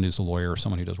friend who's a lawyer or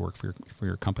someone who does work for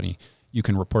your company, you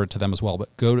can report it to them as well.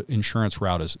 But go to insurance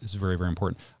route is very, very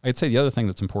important. I'd say the other thing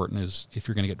that's important is if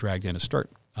you're going to get dragged in is start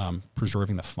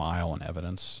preserving the file and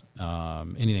evidence.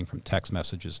 Anything from text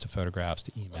messages to photographs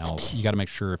to emails. You got to make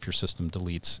sure if your system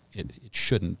deletes, it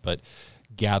shouldn't, but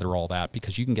gather all that,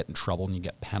 because you can get in trouble and you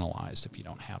get penalized if you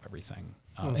don't have everything.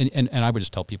 And I would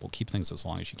just tell people, keep things as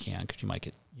long as you can, because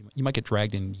you might get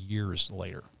dragged in years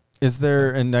later. Is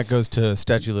there, and that goes to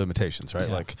statute of limitations, right?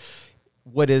 Yeah. Like,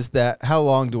 what is that? How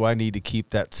long do I need to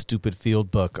keep that stupid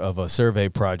field book of a survey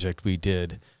project we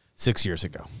did 6 years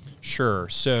ago? Sure.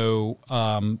 So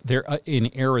there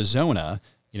in Arizona,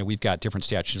 we've got different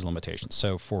statutes of limitations.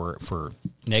 So for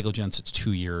negligence, it's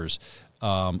 2 years.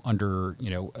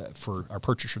 For our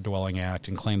Purchaser Dwelling Act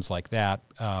and claims like that,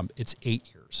 it's 8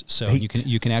 years. So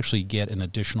you can actually get an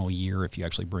additional year if you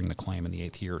actually bring the claim in the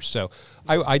 8th year. So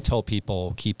I tell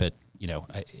people keep it.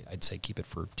 I'd say keep it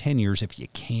for 10 years if you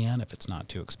can. If it's not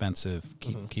too expensive,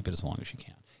 keep it as long as you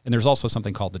can. And there's also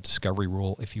something called the discovery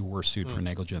rule. If you were sued for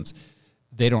negligence,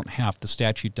 the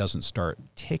statute doesn't start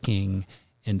ticking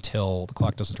until the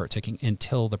clock doesn't start ticking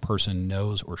until the person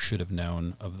knows or should have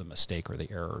known of the mistake or the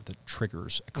error that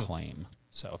triggers a claim.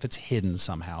 So if it's hidden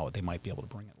somehow, they might be able to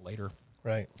bring it later.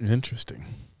 Right. Interesting.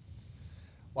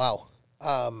 Wow.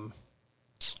 What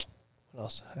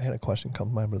else? I had a question come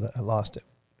to mind, but I lost it.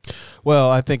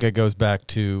 Well, I think it goes back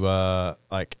to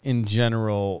in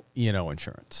general,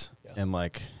 insurance, and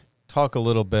talk a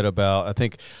little bit about. I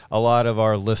think a lot of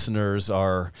our listeners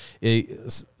are a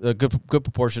good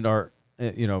proportion are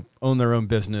own their own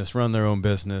business, run their own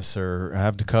business, or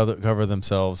have to cover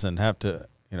themselves and have to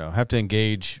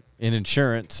engage in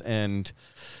insurance. And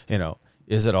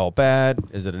is it all bad?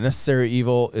 Is it a necessary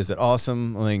evil? Is it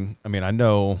awesome? I mean, I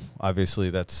know obviously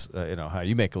that's how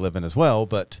you make a living as well,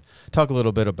 but talk a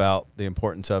little bit about the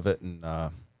importance of it and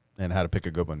how to pick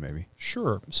a good one, maybe.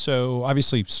 Sure. So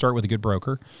obviously start with a good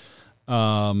broker.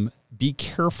 Be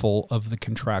careful of the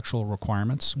contractual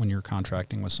requirements when you're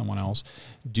contracting with someone else.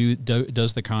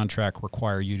 Does the contract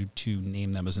require you to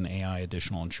name them as an AI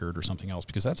additional insured or something else?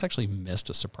 Because that's actually missed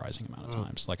a surprising amount of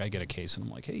times. Like I get a case and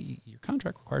I'm like, hey, your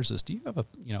contract requires this. Do you have a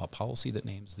policy that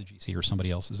names the GC or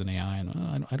somebody else as an AI?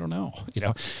 And I don't know.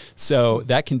 So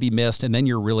that can be missed, and then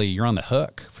you're on the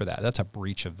hook for that. That's a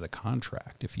breach of the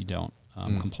contract if you don't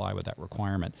comply with that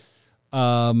requirement.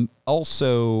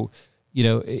 Also,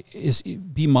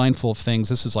 be mindful of things.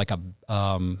 This is like a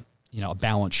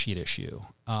balance sheet issue.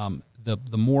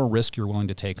 The more risk you're willing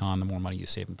to take on, the more money you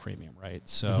save in premium, right?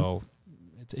 So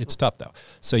it's tough though.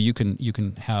 So you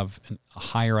can have a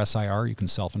higher SIR. You can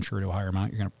self-insure to a higher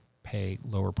amount. You're going to pay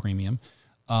lower premium.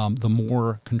 The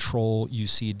more control you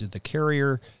cede to the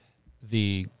carrier,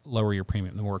 the lower your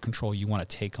premium. The more control you want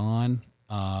to take on,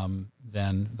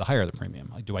 then the higher the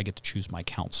premium. Like, do I get to choose my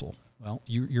counsel? well,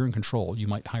 you're in control. You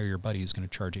might hire your buddy who's going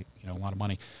to charge you, a lot of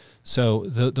money. So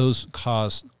those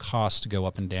cause costs to go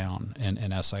up and down, and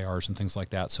SIRs and things like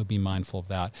that. So be mindful of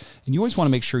that. And you always want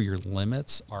to make sure your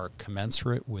limits are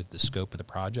commensurate with the scope of the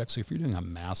project. So if you're doing a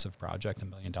massive project, $1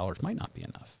 million might not be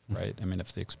enough, right? I mean,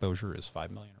 if the exposure is $5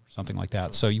 million or something like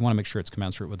that. So you want to make sure it's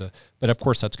commensurate with but of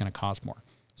course that's going to cost more.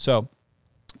 So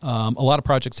a lot of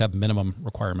projects have minimum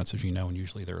requirements, as you know, and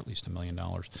usually they're at least $1 million.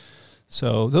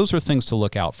 So those are things to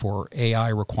look out for: AI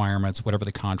requirements, whatever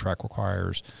the contract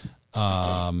requires,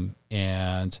 and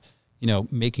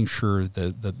making sure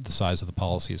the size of the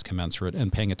policy is commensurate,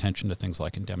 and paying attention to things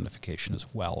like indemnification as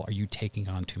well. Are you taking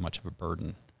on too much of a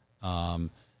burden?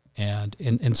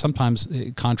 And sometimes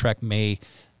the contract may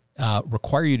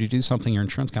require you to do something. Your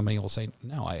insurance company will say,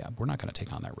 no, we're not going to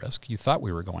take on that risk. You thought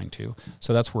we were going to.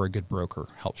 So that's where a good broker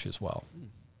helps you as well.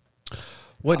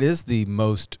 What is the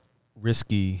most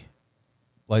risky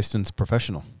licensed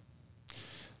professional?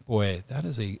 Boy, that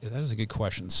is a good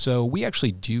question. So we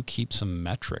actually do keep some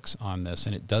metrics on this,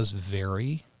 and it does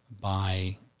vary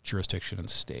by jurisdiction and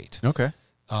state. Okay.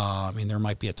 I mean, there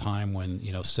might be a time when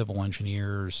civil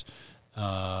engineers,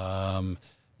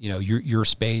 your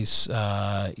space,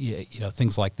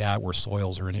 things like that, where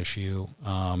soils are an issue,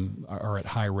 are at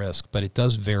high risk. But it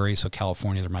does vary. So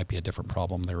California, there might be a different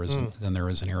problem than there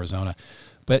is in Arizona.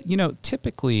 But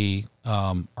typically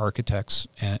architects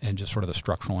and just sort of the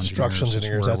structural engineers,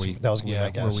 that was going to be my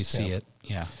guess. Where we see it.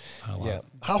 Yeah.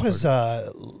 How has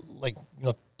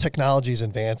technology is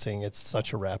advancing at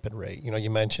such a rapid rate? You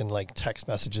mentioned like text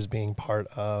messages being part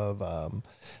of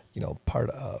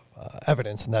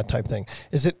evidence and that type of thing.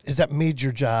 Has that made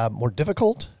your job more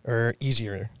difficult or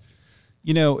easier?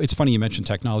 It's funny you mentioned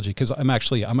technology, because I'm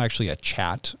actually a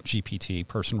chat GPT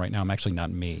person right now. I'm actually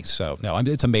not me. So no,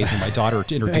 it's amazing. My daughter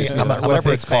introduced me to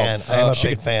whatever it's called. I am a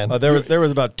big fan. There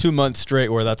was about 2 months straight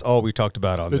where that's all we talked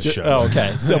about on this show. Oh,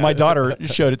 okay. So my daughter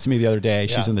showed it to me the other day.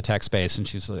 She's in the tech space, and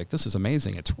she's like, "This is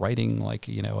amazing. It's writing I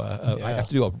have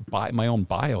to do my own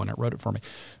bio, and it wrote it for me."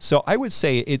 So I would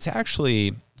say it's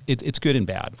actually. It's good and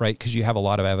bad, right? Because you have a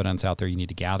lot of evidence out there you need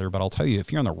to gather. But I'll tell you,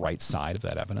 if you're on the right side of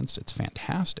that evidence, it's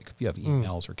fantastic. If you have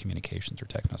emails or communications or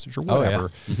text message or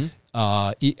whatever,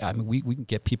 I mean, we can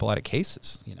get people out of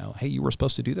cases. Hey, you were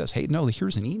supposed to do this. Hey, no,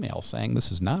 here's an email saying this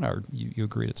is not you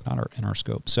agreed it's not in our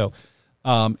scope. So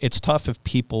it's tough if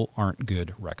people aren't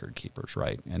good record keepers,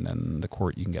 right? And then the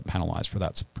court, you can get penalized for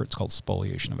that. It's called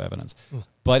spoliation of evidence.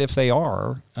 But if they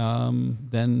are,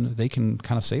 then they can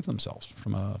kind of save themselves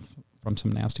from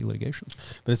some nasty litigation.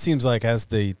 But it seems like as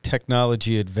the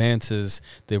technology advances,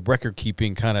 the record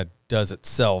keeping kind of does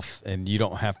itself, and you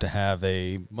don't have to have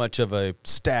much of a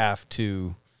staff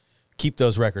to keep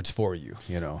those records for you.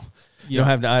 We don't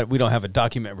have a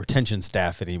document retention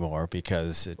staff anymore,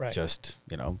 because it just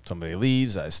somebody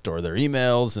leaves, I store their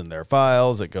emails and their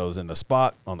files, it goes in the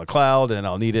spot on the cloud, and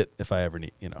I'll need it if I ever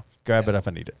need grab it if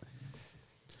I need it.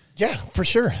 Yeah, for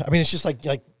sure. I mean, it's just like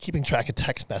keeping track of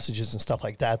text messages and stuff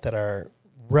like that are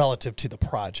relative to the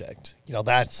project.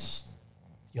 That's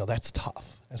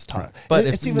tough. That's tough. Right. But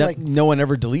it's even no one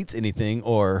ever deletes anything,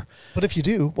 but if you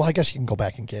do, well, I guess you can go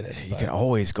back and get it. You can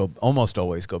almost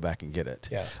always go back and get it.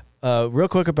 Yeah. Real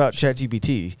quick about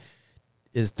ChatGPT,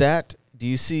 do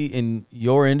you see in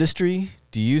your industry,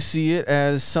 do you see it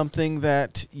as something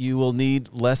that you will need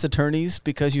less attorneys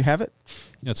because you have it?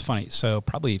 It's funny. So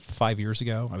probably 5 years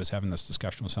ago, I was having this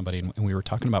discussion with somebody, and we were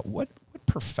talking about what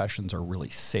professions are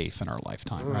really safe in our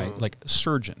lifetime, right? Like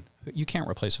surgeon. You can't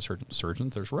replace a surgeon.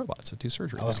 Surgeons, there's robots that do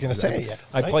surgery. I was going to say, yeah.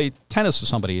 I played tennis with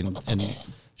somebody, and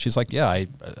she's like, yeah, I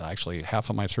actually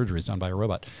half of my surgery is done by a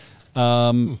robot.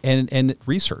 And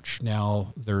research.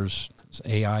 Now there's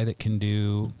AI that can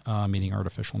do, meaning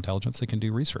artificial intelligence, that can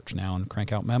do research now and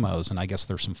crank out memos. And I guess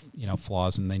there's some,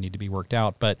 flaws and they need to be worked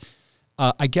out. But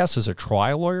I guess as a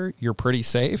trial lawyer, you're pretty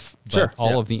safe. But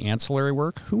all of the ancillary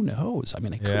work, who knows? I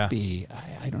mean, it could be,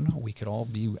 I don't know, we could all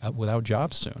be without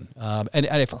jobs soon. And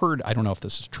I've heard, I don't know if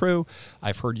this is true,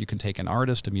 I've heard you can take an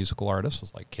artist, a musical artist,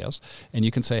 it's like Kiss, and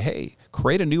you can say, hey,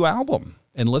 create a new album.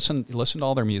 And listen to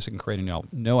all their music and create a new album.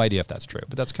 No idea if that's true,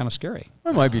 but that's kind of scary.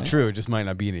 It might be true. It just might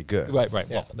not be any good. Right. Yeah.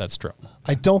 Well, that's true.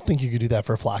 I don't think you could do that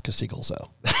for a flock of seagulls, though.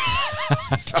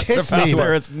 Kiss me.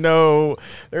 There is no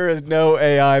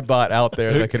AI bot out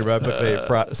there that can replicate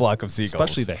a flock of seagulls.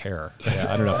 Especially the hair. Yeah,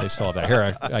 I don't know if they still have that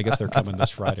hair. I guess they're coming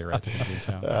this Friday, right? They're coming in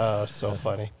town. Oh, so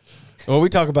funny. Well, we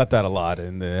talk about that a lot,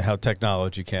 and how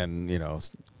technology can,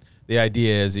 the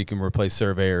idea is you can replace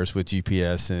surveyors with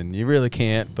GPS, and you really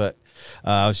can't, but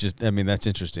that's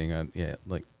interesting. I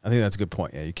think that's a good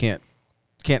point. Yeah, you can't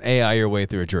AI your way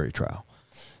through a jury trial.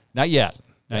 Not yet.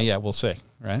 We'll see.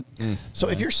 right? So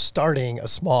if you're starting a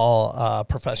small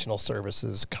professional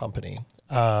services company,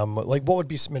 like what would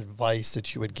be some advice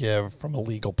that you would give from a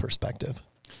legal perspective?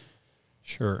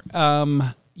 Sure.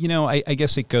 I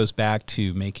guess it goes back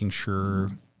to making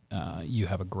sure you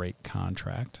have a great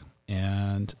contract,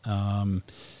 and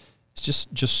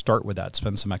just start with that.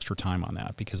 Spend some extra time on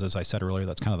that, because as I said earlier,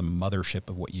 that's kind of the mothership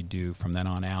of what you do from then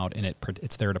on out, and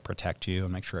it's there to protect you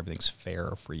and make sure everything's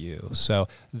fair for you. So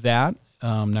that,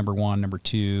 number one. Number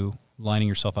two, lining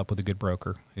yourself up with a good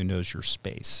broker who knows your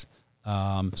space.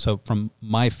 So from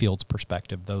my field's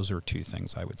perspective, those are two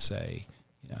things I would say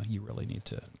you really need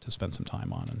to spend some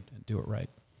time on and do it right.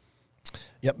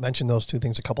 Yep, mentioned those two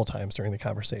things a couple times during the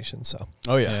conversation. So,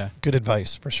 good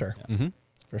advice for sure. Yeah. Mm-hmm.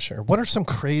 For sure. What are some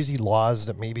crazy laws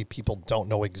that maybe people don't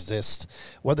know exist,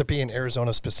 whether it be in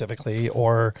Arizona specifically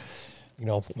or,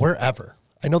 wherever?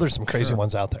 I know there's some crazy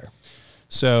ones out there.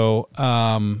 So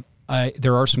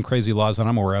there are some crazy laws that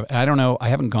I'm aware of. And I don't know. I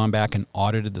haven't gone back and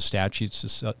audited the statutes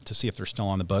to see if they're still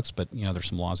on the books, but there's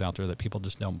some laws out there that people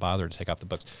just don't bother to take off the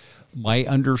books. My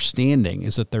understanding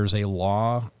is that there's a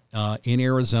law in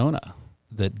Arizona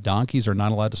that donkeys are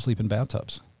not allowed to sleep in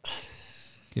bathtubs.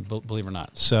 Believe it or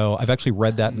not. So I've actually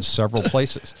read that in several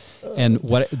places. And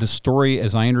what the story,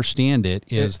 as I understand it,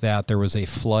 is that there was a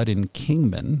flood in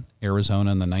Kingman,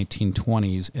 Arizona in the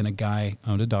 1920s, and a guy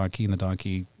owned a donkey, and the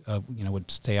donkey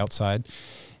would stay outside.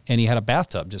 And he had a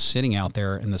bathtub just sitting out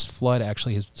there, and this flood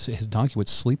actually, his donkey would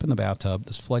sleep in the bathtub.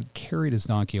 This flood carried his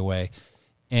donkey away.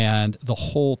 And the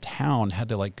whole town had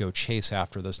to go chase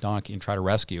after this donkey and try to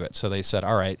rescue it. So they said,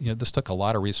 all right, this took a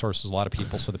lot of resources, a lot of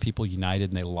people. So the people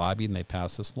united and they lobbied and they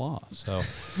passed this law. So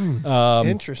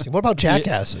interesting. What about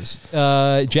jackasses?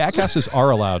 Jackasses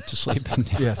are allowed to sleep in.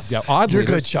 Yes. Yeah, oddly, You're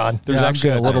good, Sean. There's Yeah,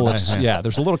 actually I'm a good. little,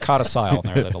 there's a little codicil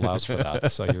in there that allows for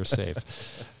that. So you're safe.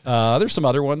 There's some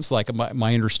other ones, like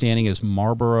my understanding is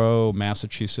Marlborough,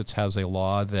 Massachusetts has a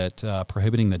law that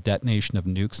prohibiting the detonation of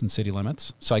nukes in city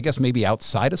limits. So I guess maybe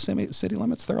outside of city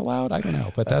limits they're allowed. I don't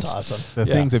know, but that's awesome. The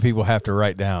things that people have to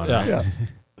write down. Yeah.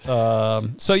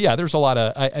 There's a lot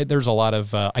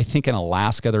of I think in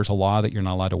Alaska there's a law that you're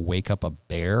not allowed to wake up a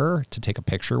bear to take a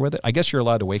picture with it. I guess you're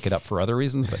allowed to wake it up for other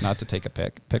reasons, but not to take a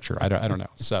picture. I don't know.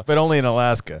 So, but only in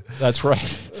Alaska. That's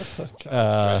right.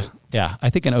 Yeah, I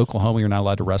think in Oklahoma you're not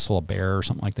allowed to wrestle a bear or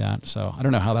something like that. So I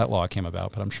don't know how that law came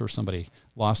about, but I'm sure somebody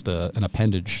lost an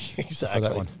appendage for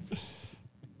that one.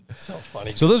 So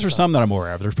funny. So those are some that I'm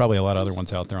aware of. There's probably a lot of other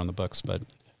ones out there on the books, but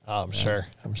I'm sure.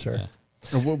 Yeah.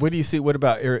 What do you see? What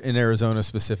about in Arizona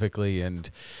specifically? And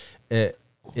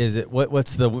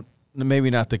what's the, maybe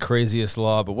not the craziest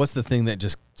law, but what's the thing that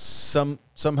just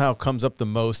somehow comes up the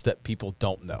most that people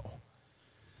don't know?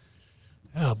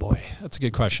 Oh boy, that's a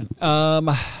good question.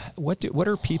 What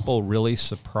are people really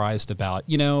surprised about?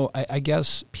 I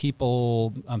guess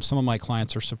people, some of my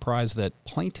clients are surprised that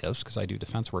plaintiffs, because I do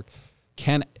defense work,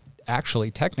 can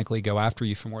actually technically go after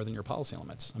you for more than your policy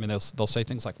limits. I mean, they'll say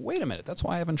things like, wait a minute, that's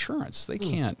why I have insurance. They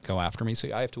can't go after me.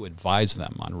 So I have to advise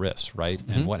them on risks, right?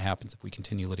 Mm-hmm. And what happens if we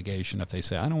continue litigation if they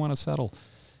say, I don't want to settle.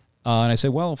 And I say,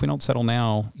 well, if we don't settle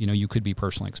now, you could be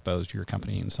personally exposed to your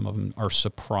company, and some of them are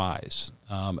surprised.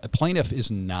 A plaintiff is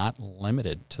not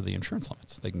limited to the insurance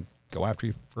limits. They can go after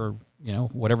you for,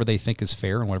 whatever they think is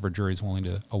fair and whatever jury is willing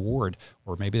to award,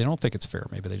 or maybe they don't think it's fair.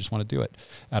 Maybe they just want to do it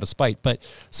out of spite. But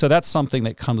so that's something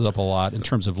that comes up a lot in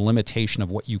terms of limitation of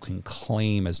what you can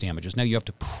claim as damages. Now you have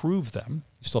to prove them.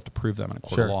 You still have to prove them in a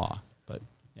court of law, but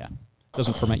it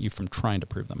doesn't prevent you from trying to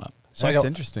prove them up. So that's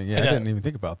interesting. Yeah, I didn't even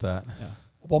think about that. Yeah.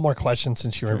 One more question,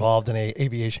 since you were involved in an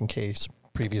aviation case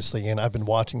previously, and I've been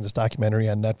watching this documentary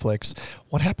on Netflix.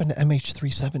 What happened to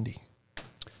MH370?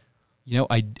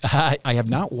 I have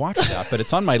not watched that, but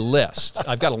it's on my list.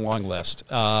 I've got a long list.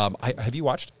 Have you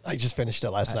watched it? I just finished it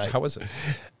last night. How was it?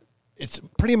 It's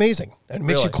pretty amazing. It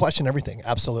makes you Really? question everything.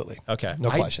 Absolutely. Okay.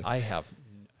 No question. I have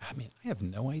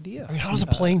no idea. I mean, how does a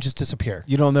plane just disappear?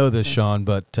 You don't know this, Sean,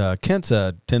 but Kent's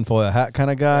a tinfoil hat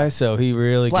kind of guy, so he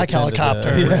really Black gets into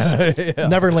helicopter.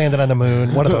 Never landed on the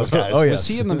moon. One of those guys. Oh, yeah. Was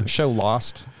he in the show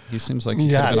Lost? He seems like he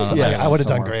Yes. could have been on Yeah, an island I would have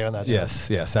done somewhere. great on that.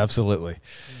 Yes, absolutely.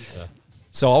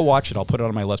 So I'll watch it. I'll put it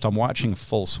on my list. I'm watching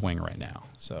Full Swing right now.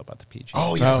 So about the PG.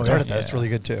 Oh, yeah. Oh, Started yeah. that. It's really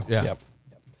good, too. Yeah. Yep.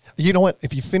 You know what?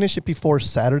 If you finish it before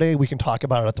Saturday, we can talk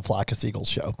about it at the Flock of Seagulls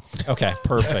show. Okay,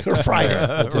 perfect. Or Friday.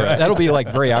 We'll do it. That'll be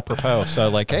very apropos.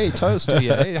 So hey, toast to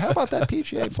you. Hey, how about that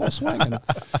PGA Full Swing? And,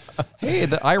 hey,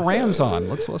 the Iran's on.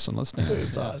 Let's listen. Let's dance.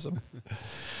 It's awesome.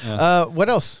 What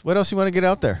else? What else you want to get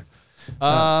out there?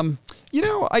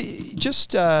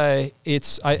 I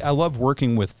love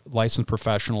working with licensed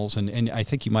professionals, and I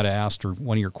think you might have asked, or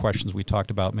one of your questions we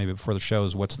talked about maybe before the show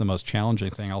is what's the most challenging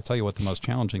thing. I'll tell you what the most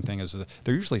challenging thing is.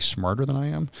 They're usually smarter than I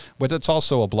am, but it's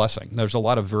also a blessing. There's a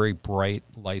lot of very bright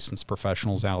licensed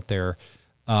professionals out there,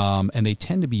 and they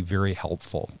tend to be very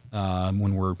helpful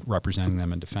when we're representing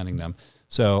them and defending them.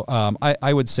 So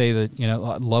I would say that, I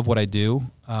love what I do,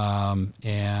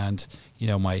 and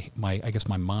I guess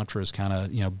my mantra is kind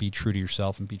of, be true to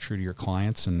yourself and be true to your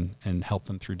clients and help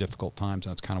them through difficult times.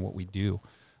 And that's kind of what we do.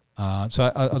 So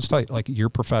I'll just tell you, like, your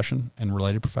profession and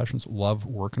related professions, love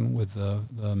working with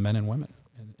the men and women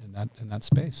in that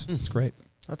space. It's great.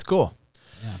 That's cool.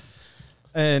 Yeah.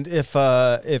 And if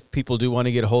people do want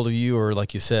to get a hold of you, or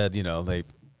like you said, they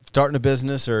starting a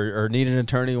business or need an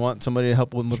attorney, want somebody to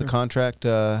help them with a contract,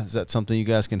 is that something you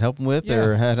guys can help them with,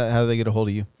 or how do they get a hold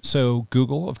of you? So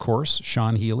Google, of course,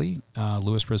 Sean Healy,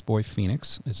 Louis Brisbois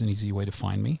Phoenix is an easy way to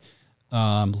find me.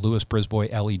 Louis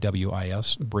Brisbois,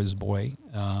 Lewis, Brisbois,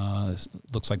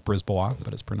 looks like Brisbois,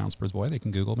 but it's pronounced Brisbois. They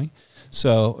can Google me.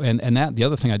 So, and that, the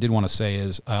other thing I did want to say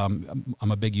is, I'm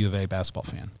a big U of A basketball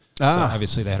fan. So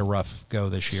obviously they had a rough go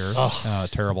this year.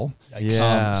 Terrible.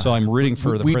 Yeah. So I'm rooting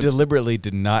for the We deliberately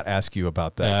did not ask you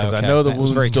about that because I know the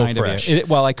wound's very still kind fresh.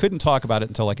 Well, I couldn't talk about it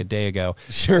until like a day ago.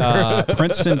 Sure.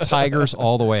 Princeton Tigers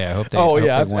all the way. I hope they win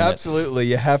absolutely.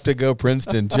 You have to go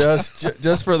Princeton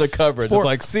just for the coverage.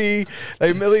 See, they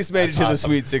at least made it to the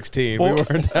Sweet 16. We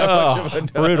weren't that much of a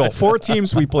brutal. 4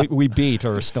 teams we beat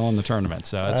are still in the tournament,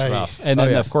 so it's rough. And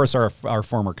then, of course, our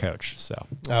former coach. So.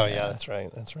 Oh, yeah, that's right.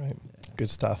 That's right. Good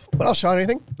stuff. What else, Sean?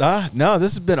 Anything? No,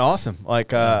 this has been awesome.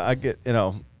 Like, I get,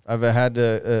 I've had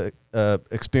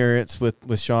experience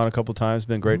with Sean a couple times.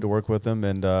 Been great to work with him,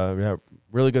 and we have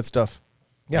really good stuff.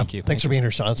 Yeah. Thank you. Thanks for being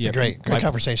here, Sean. It's been great. Great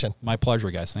conversation. My pleasure,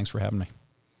 guys. Thanks for having me.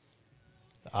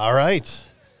 All right.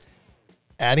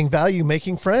 Adding value,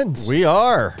 making friends. We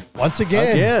are. Once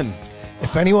again.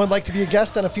 If anyone would like to be a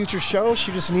guest on a future show,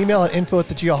 shoot us an email at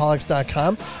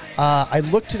info@thegeoholics.com. I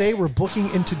look today, we're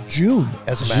booking into June,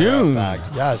 as a matter of fact.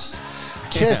 Yes.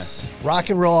 Kiss, rock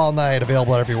and roll all night,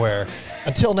 available everywhere.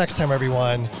 Until next time,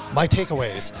 everyone, my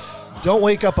takeaways. Don't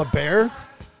wake up a bear.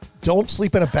 Don't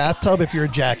sleep in a bathtub if you're a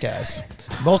jackass.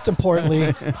 Most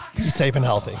importantly, be safe and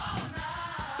healthy.